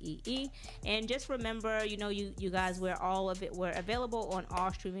StarZSTARZZEE. And just remember, you know, you guys, we're available on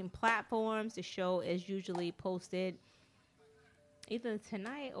all streaming platforms. The show is usually posted either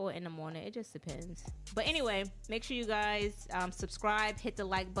tonight or in the morning. It just depends. But anyway, make sure you guys subscribe, hit the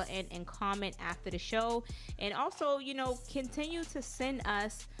like button, and comment after the show. And also, you know, continue to send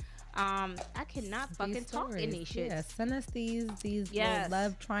us I cannot fucking talk in these shits. Yeah, send us these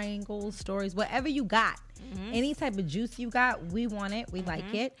love triangle stories, whatever you got. Any type of juice you got, we want it. We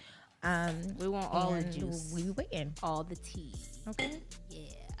like it. We want all the juice. We waiting. All the tea. Okay.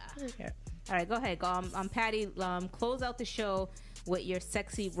 Yeah. All right, go ahead. Patty, close out the show with your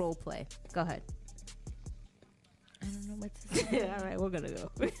sexy role play. Go ahead. I don't know what to say. All right, we're gonna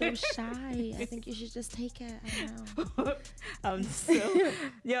go. I'm so shy. I think you should just take it. I don't know. I'm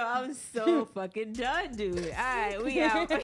so fucking done, dude. All right, we out.